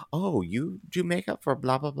 Gottmik? Oh, you do makeup for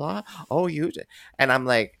blah blah blah. Oh, you," and I'm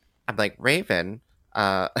like, Raven.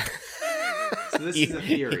 So this is a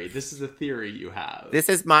theory. This is a theory you have. This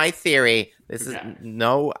is my theory. This Okay. is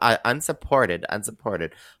no unsupported.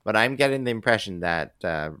 But I'm getting the impression that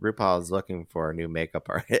RuPaul is looking for a new makeup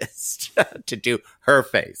artist to do her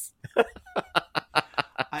face.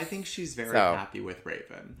 I think she's very So- happy with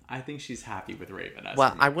Raven. I think she's happy with Raven. As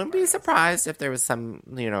Well, her I wouldn't be makeup artist. surprised if there was some,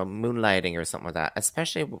 moonlighting or something like that,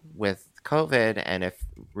 especially with COVID, and if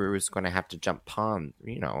Ru's going to have to jump on,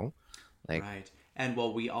 like, Right. And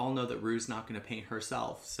well, we all know that Rue's not going to paint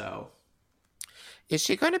herself, so is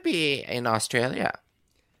she going to be in Australia?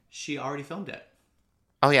 she already filmed it.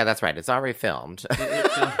 Oh yeah, that's right. It's already filmed.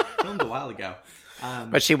 It filmed a while ago.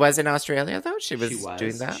 But she was in Australia though. She was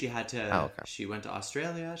doing that. She had to. Oh, okay. She went to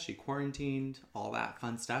Australia. She quarantined. All that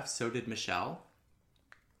fun stuff. So did Michelle.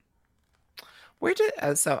 Where did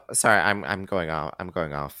sorry, I'm going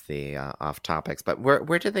off the off topics, but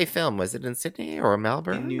where did they film? Was it in Sydney or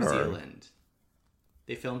Melbourne? In New or- Zealand.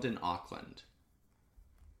 They filmed in Auckland.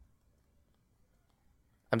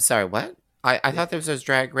 I'm sorry, what? I thought this was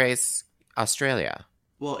Drag Race Australia.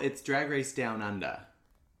 Well, it's Drag Race Down Under.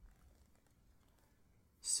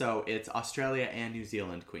 So it's Australia and New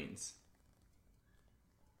Zealand queens.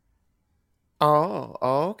 Oh,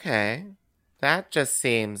 okay. That just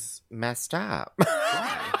seems messed up.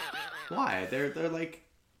 Why? Why?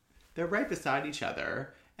 They're right beside each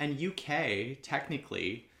other. And UK,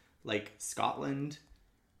 technically, like Scotland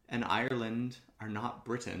and Ireland are not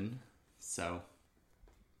Britain. So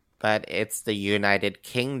But it's the United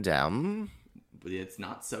Kingdom. it's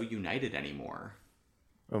not so united anymore.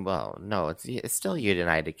 Well, no, it's still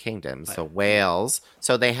United Kingdom. So But- Wales.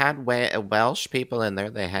 So they had Welsh people in there.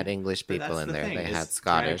 They had English But people that's in the there. thing, They is had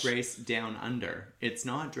Scottish. Drag Race Down Under. It's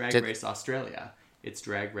not Drag Did- Race Australia. It's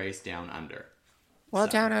Drag Race Down Under. Well,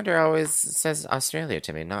 So- Down Under always says Australia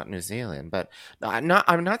to me, not New Zealand. But no,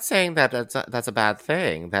 I'm not saying that that's a bad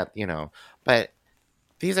thing. That but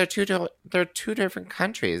these are they're two different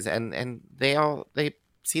countries, and they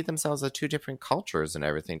see themselves as two different cultures and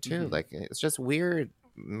everything too. Mhm. Like it's just weird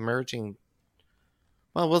merging.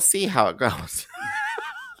 Well, we'll see how it goes.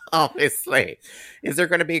 Obviously, is there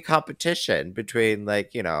going to be a competition between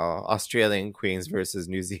Australian queens versus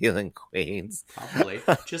New Zealand queens? Probably.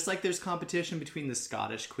 Just like there's competition between the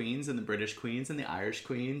Scottish queens and the British queens and the Irish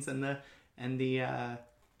queens and the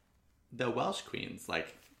the Welsh queens.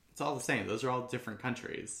 Like, it's all the same. Those are all different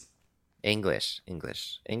countries. English,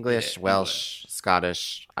 Yeah, Welsh,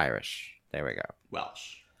 Scottish, Irish. There we go.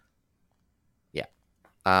 Welsh. Yeah.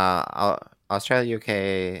 Australia,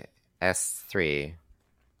 UK, S3.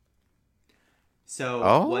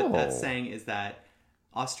 So what that's saying is that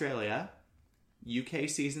Australia, UK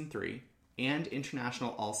Season 3, and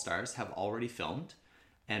International All-Stars have already filmed,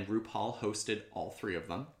 and RuPaul hosted all 3 of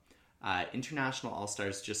them. International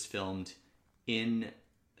All-Stars just filmed in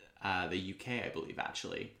the UK, I believe,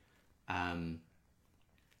 actually,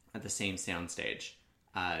 at the same soundstage,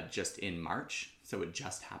 just in March, so it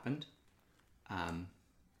just happened. And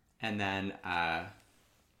then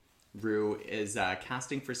Ru is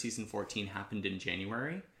casting for season 14 happened in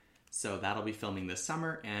January, so that'll be filming this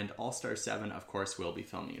summer, and All Star 7, of course, will be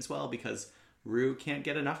filming as well, because Ru can't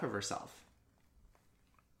get enough of herself.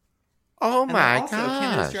 Oh And my then also,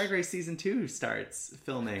 Canada's gosh. Drag Race Season 2 starts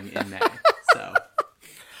filming in May, so...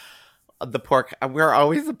 We're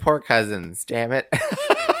always the poor cousins, damn it.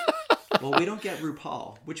 Well, we don't get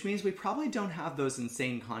RuPaul, which means we probably don't have those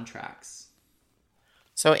insane contracts.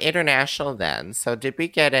 So international then. So did we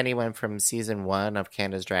get anyone from season 1 of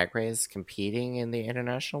Canada's Drag Race competing in the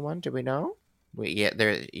international one? Do we know?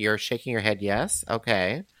 You're shaking your head yes?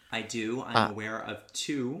 Okay. I do. I'm aware of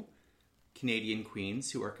 2 Canadian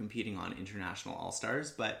queens who are competing on International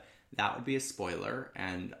All-Stars, but that would be a spoiler,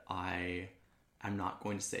 and I'm not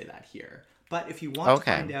going to say that here. But if you want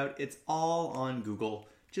to find out, it's all on Google.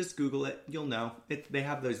 Just Google it. You'll know. They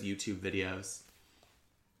have those YouTube videos.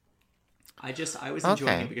 I was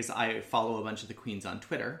enjoying it because I follow a bunch of the queens on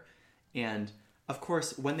Twitter. And, of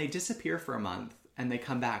course, when they disappear for a month and they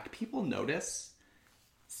come back, people notice.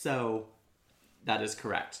 So, that is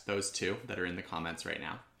correct. Those 2 that are in the comments right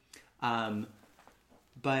now.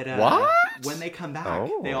 But when they come back,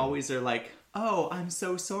 they always are like, oh, I'm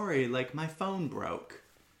so sorry. Like, my phone broke.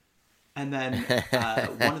 And then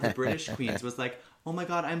one of the British queens was like, oh my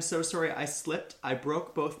God, I'm so sorry. I slipped. I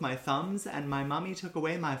broke both my thumbs and my mommy took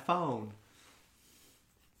away my phone.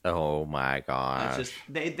 Oh my gosh.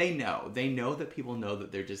 They know. They know that people know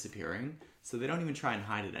that they're disappearing. So they don't even try and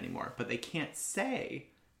hide it anymore. But they can't say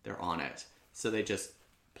they're on it. So they just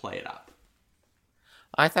play it up.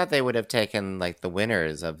 I thought they would have taken like the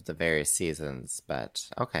winners of the various seasons, but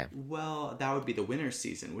okay. Well, that would be the winner's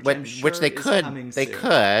season, which I'm sure which they is could. coming They soon.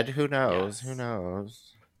 could. Who knows? Yes. Who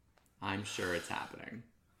knows? I'm sure it's happening.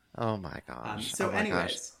 Oh my gosh. So oh my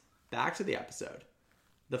anyways, gosh. back to the episode.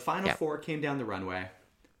 The final 4 came down the runway.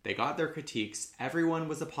 They got their critiques. Everyone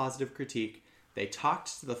was a positive critique. They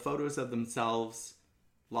talked to the photos of themselves.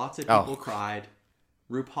 Lots of people cried.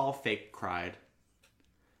 RuPaul fake cried.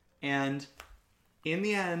 And in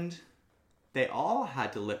the end, they all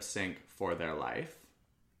had to lip sync for their life.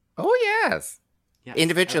 Oh yes. Yes,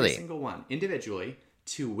 Individually. Every single one. Individually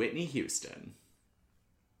to Whitney Houston.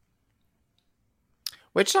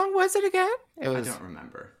 Which song was it again? It was I don't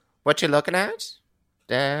remember. What You Looking At?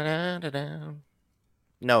 Da, da, da.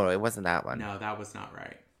 No, it wasn't that one. No, that was not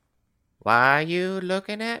right. Why you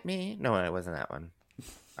looking at me? No, it wasn't that one.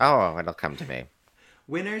 Oh, it'll come to me.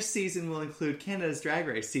 Winner's season will include Canada's Drag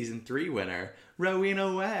Race Season 3 winner,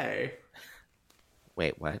 Rowena Way.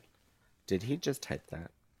 Wait, what? Did he just type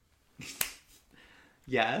that?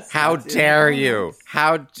 Yes. How that's in dare the you? comments.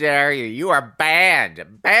 How dare you? You are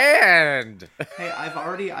banned. Banned. Hey,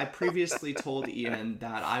 I previously told Ian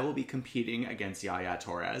that I will be competing against Yaya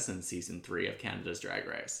Torres in Season 3 of Canada's Drag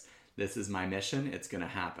Race. This is my mission. It's going to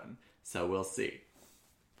happen. So we'll see.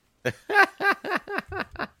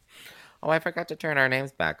 Oh, I forgot to turn our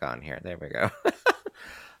names back on here. There we go.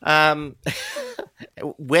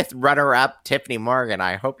 With runner-up Tiffany Morgan,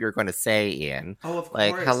 I hope you're going to say, Ian. Oh, of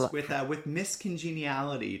like, course. With Miss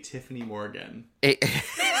Congeniality, Tiffany Morgan.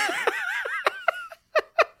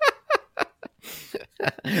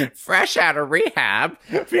 Fresh out of rehab.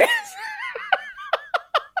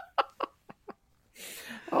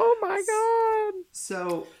 Oh my god.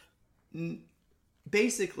 So,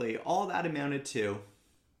 basically, all that amounted to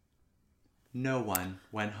no one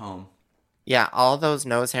went home. Yeah, all those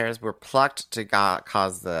nose hairs were plucked to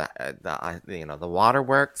cause the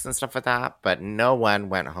waterworks and stuff like that, but no one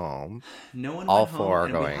went home. No one All went four home,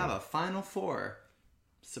 and going. we have a final 4.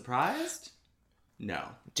 Surprised? No.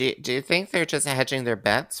 Do you think they're just hedging their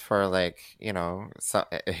bets for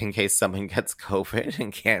in case someone gets COVID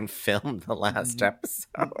and can't film the last episode?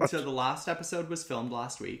 So the last episode was filmed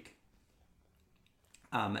last week.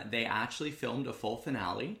 They actually filmed a full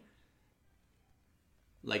finale,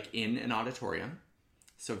 like in an auditorium.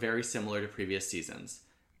 So very similar to previous seasons.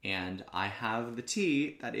 And I have the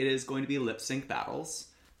tea that it is going to be lip sync battles.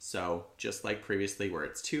 So just like previously where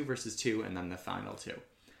it's 2 versus 2 and then the final 2.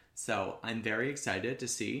 So I'm very excited to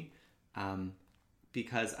see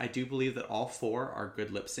because I do believe that all 4 are good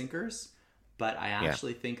lip syncers. But I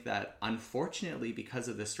actually think that, unfortunately, because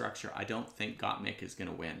of the structure, I don't think Gottmik is going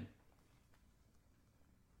to win.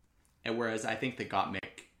 And whereas I think that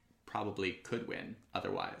Gottmik probably could win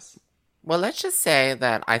otherwise. Well, let's just say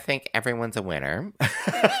that I think everyone's a winner.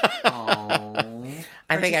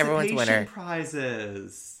 I think everyone's a winner.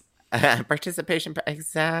 Prizes. Participation.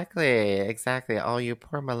 Exactly. All you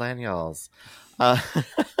poor millennials.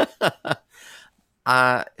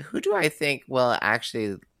 Who do I think will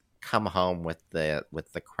actually come home with the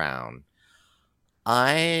crown?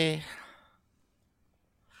 I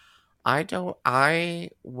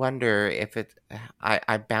wonder if it.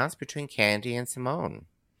 I bounce between Candy and Simone.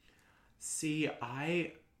 See,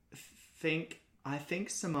 I think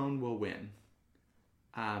Simone will win.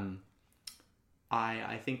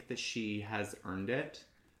 I think that she has earned it.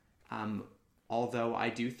 Although I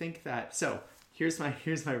do think that. So here's my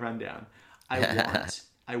rundown.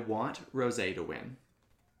 I want Rosé to win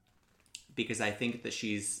because I think that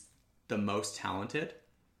she's the most talented,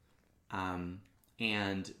 and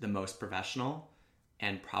the most professional,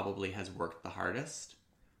 and probably has worked the hardest.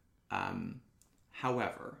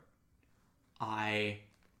 However, I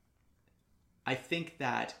think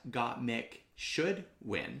that Gottmik should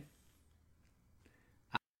win,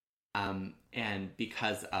 and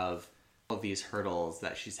because of all of these hurdles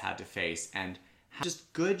that she's had to face, and how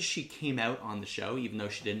just good she came out on the show, even though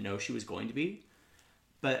she didn't know she was going to be.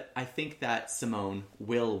 But I think that Simone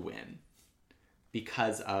will win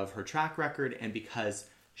because of her track record and because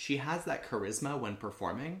she has that charisma when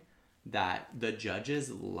performing that the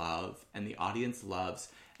judges love and the audience loves.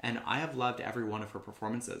 And I have loved every one of her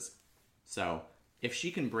performances. So if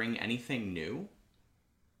she can bring anything new,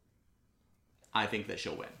 I think that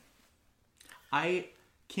she'll win.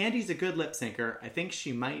 Candy's a good lip syncer. I think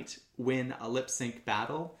she might win a lip sync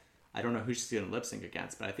battle. I don't know who she's going to lip sync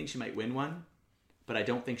against, but I think she might win one. But I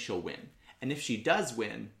don't think she'll win. And if she does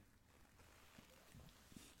win,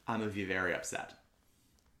 I'm going to be very upset.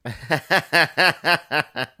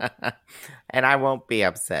 And I won't be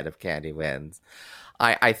upset if Candy wins.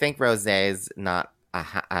 I think Rosé is not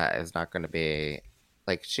going to be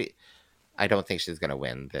like she. I don't think she's going to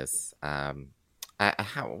win this. Why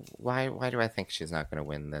do I think she's not going to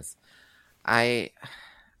win this? I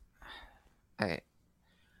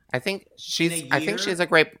think she's a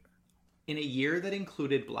great. In a year that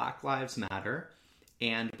included Black Lives Matter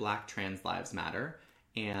and Black Trans Lives Matter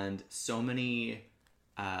and so many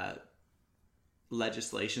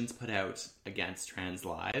legislations put out against trans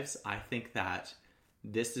lives, I think that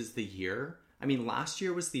this is the year. I mean, last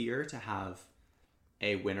year was the year to have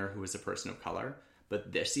a winner who was a person of color,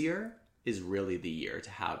 but this year is really the year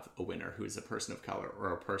to have a winner who is a person of color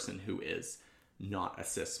or a person who is not a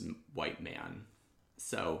cis white man.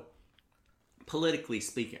 So politically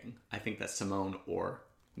speaking, I think that Simone or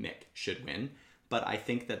Mick should win, but I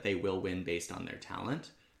think that they will win based on their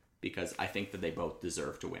talent because I think that they both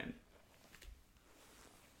deserve to win.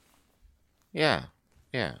 Yeah.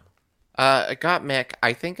 Gottmik,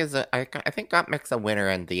 I think Gottmik's a winner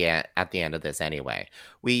at the end of this anyway.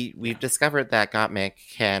 We've discovered that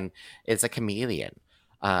Gottmik is a chameleon,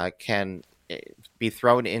 can be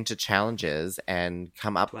thrown into challenges and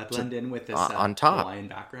come up. Do I blend in with this on top Hawaiian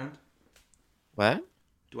background? What?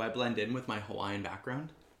 Do I blend in with my Hawaiian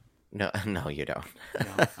background? No, you don't.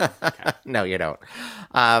 No? Oh, okay. No, you don't.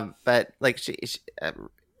 But like she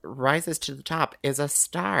rises to the top, is a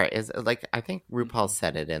star. Is like I think RuPaul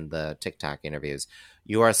said it in the TikTok interviews.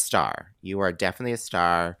 You are a star. You are definitely a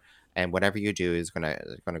star, and whatever you do is gonna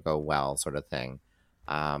go well, sort of thing.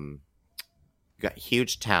 Got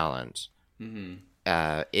huge talent. Mm-hmm.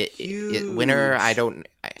 Winner, I don't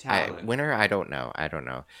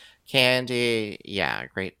know. Candy, yeah,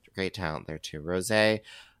 great talent there too. Rosé,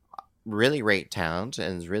 really great talent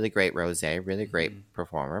and really great Rosé, really great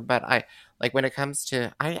performer. But I like when it comes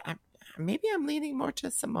to maybe I'm leaning more to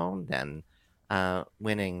Simone than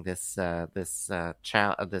winning this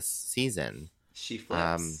season. She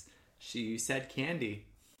flips. She said Candy.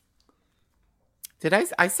 Did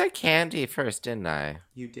I said Candy first, didn't I?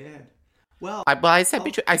 You did. Well, I said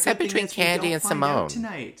between Candy and Simone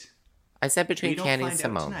tonight. I said between Candy and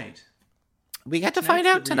Simone. Tonight. We get to find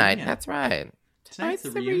out tonight. That's right. Tonight's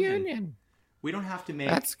the reunion. We don't have to make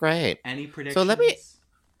That's great. Any predictions. So let me.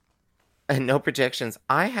 No predictions.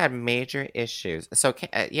 I had major issues. So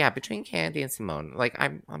between Candy and Simone, like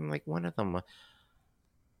I'm like one of them.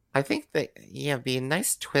 I think that it'd be a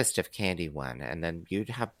nice twist if Candy won, and then you'd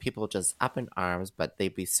have people just up in arms, but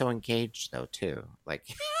they'd be so engaged though too. Like,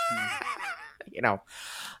 you know,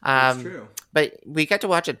 It's true. but we get to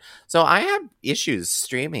watch it. So I had issues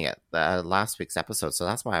streaming it last week's episode, so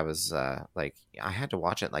that's why I was like, I had to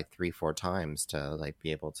watch it like 3-4 times to like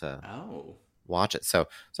be able to Oh. watch it. So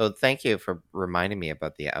thank you for reminding me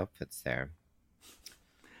about the outfits there.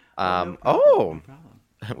 No problem, Oh. no problem.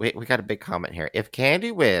 We got a big comment here. If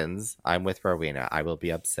Candy wins, I'm with Rowena. I will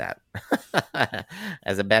be upset.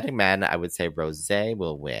 As a betting man, I would say Rose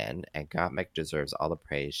will win, and Gottmik deserves all the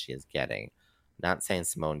praise she is getting. Not saying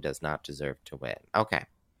Simone does not deserve to win. Okay.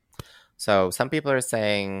 So some people are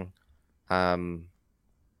saying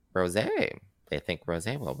Rose. They think Rose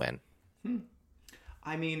will win.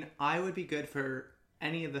 I mean, I would be good for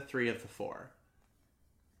any of the 3 of the 4.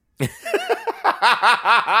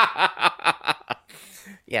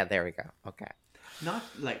 Yeah, there we go. Okay. Not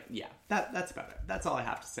like, yeah, that's about it. That's all I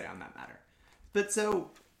have to say on that matter. But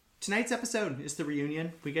so, tonight's episode is the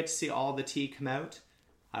reunion. We get to see all the tea come out.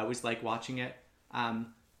 I always like watching it.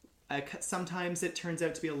 Sometimes it turns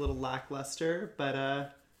out to be a little lackluster,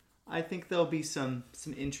 but I think there'll be some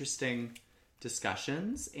interesting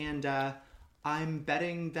discussions. And I'm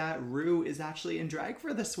betting that Rue is actually in drag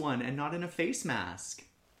for this one and not in a face mask.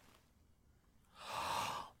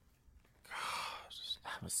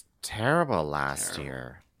 That was terrible last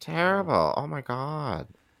year. Terrible. Oh my god.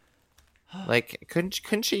 Like,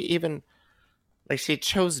 couldn't she even? Like, she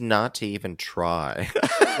chose not to even try.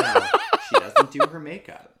 No, she doesn't do her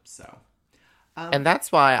makeup, so. And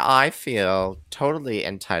that's why I feel totally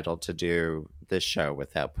entitled to do this show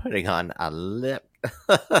without putting on a lick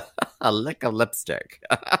of lipstick.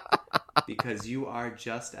 Because you are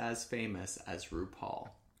just as famous as RuPaul.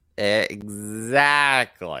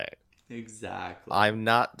 Exactly. Exactly. I'm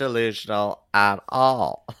not delusional at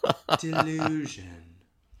all. Delusion.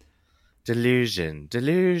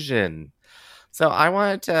 So I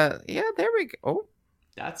wanted to, there we go. Oh.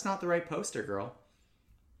 That's not the right poster, girl.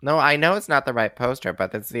 No, I know it's not the right poster,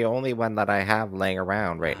 but it's the only one that I have laying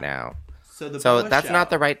around right now. So that's not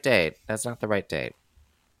the right date. That's not the right date.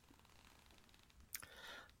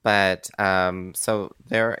 But, so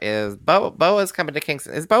there is, Boa's coming to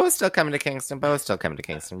Kingston. Is Boa still coming to Kingston? Boa's still coming to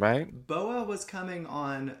Kingston, right? Boa was coming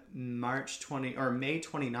on May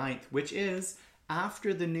 29th, which is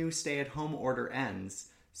after the new stay-at-home order ends.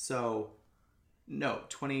 So, no,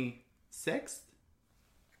 26th?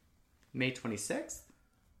 May 26th?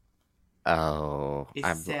 Oh,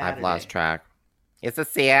 It's I've lost track. It's a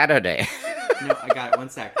Saturday. No, I got it. One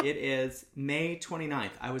sec. It is May 29th.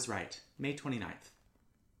 I was right. May 29th.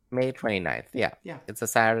 May 29th, yeah. It's a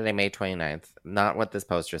Saturday, May 29th. Not what this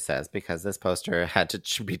poster says, because this poster had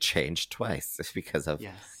to be changed twice because of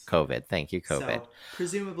COVID. Thank you, COVID. So,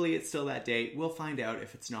 presumably it's still that date. We'll find out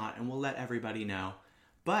if it's not, and we'll let everybody know.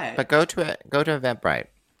 But go to Eventbrite.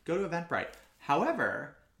 Go to Eventbrite.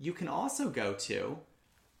 However, you can also go to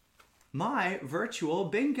my virtual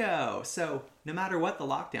bingo. So, no matter what the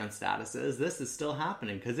lockdown status is, this is still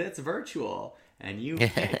happening because it's virtual, and you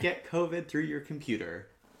can't get COVID through your computer.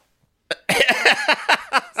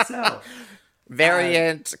 So,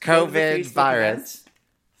 variant COVID virus. Event,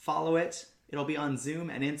 follow it. It'll be on Zoom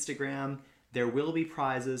and Instagram. There will be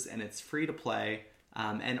prizes, and it's free to play.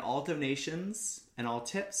 And all donations and all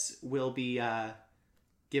tips will be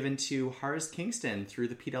given to Hars Kingston through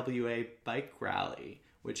the PWA Bike Rally,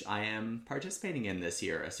 which I am participating in this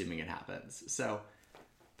year, assuming it happens. So,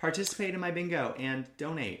 participate in my bingo and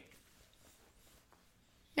donate.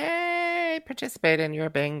 Yay! Participate in your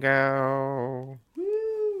bingo.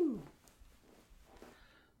 Woo!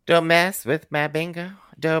 Don't mess with my bingo.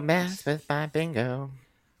 Don't mess with my bingo.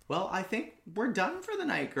 Well, I think we're done for the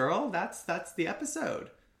night, girl. That's the episode.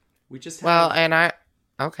 We just have...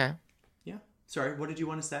 Okay. Yeah. Sorry, what did you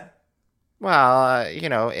want to say? Well,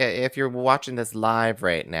 if you're watching this live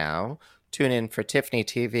right now, tune in for Tiffany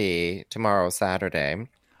TV tomorrow, Saturday,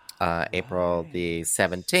 April the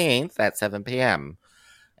 17th at 7 p.m.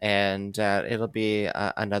 And it'll be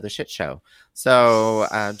another shit show.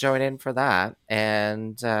 So join in for that,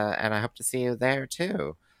 and I hope to see you there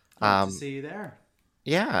too. Hope to see you there.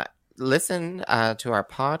 Yeah, listen to our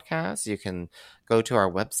podcast. You can go to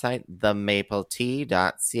our website,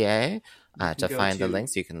 themapletea.ca, to find the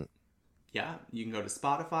links. You can go to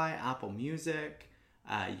Spotify, Apple Music.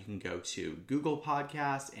 You can go to Google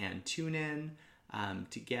Podcasts and TuneIn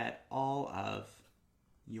to get all of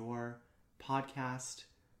your podcast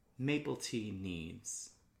Maple Tea needs.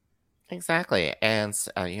 Exactly. And,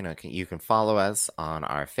 you can follow us on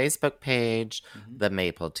our Facebook page, The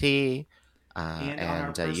Maple Tea. And on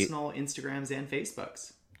our personal Instagrams and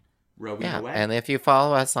Facebooks. rowing Yeah, away. and if you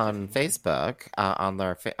follow us on Facebook on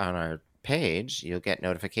our page, you'll get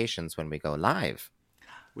notifications when we go live.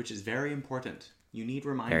 Which is very important. You need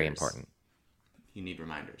reminders. Very important. You need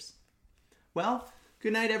reminders. Well,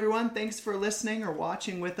 good night, everyone. Thanks for listening or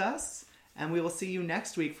watching with us. And we will see you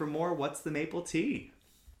next week for more What's the Maple Tea?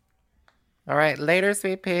 All right, later,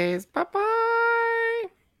 sweet peas. Bye-bye.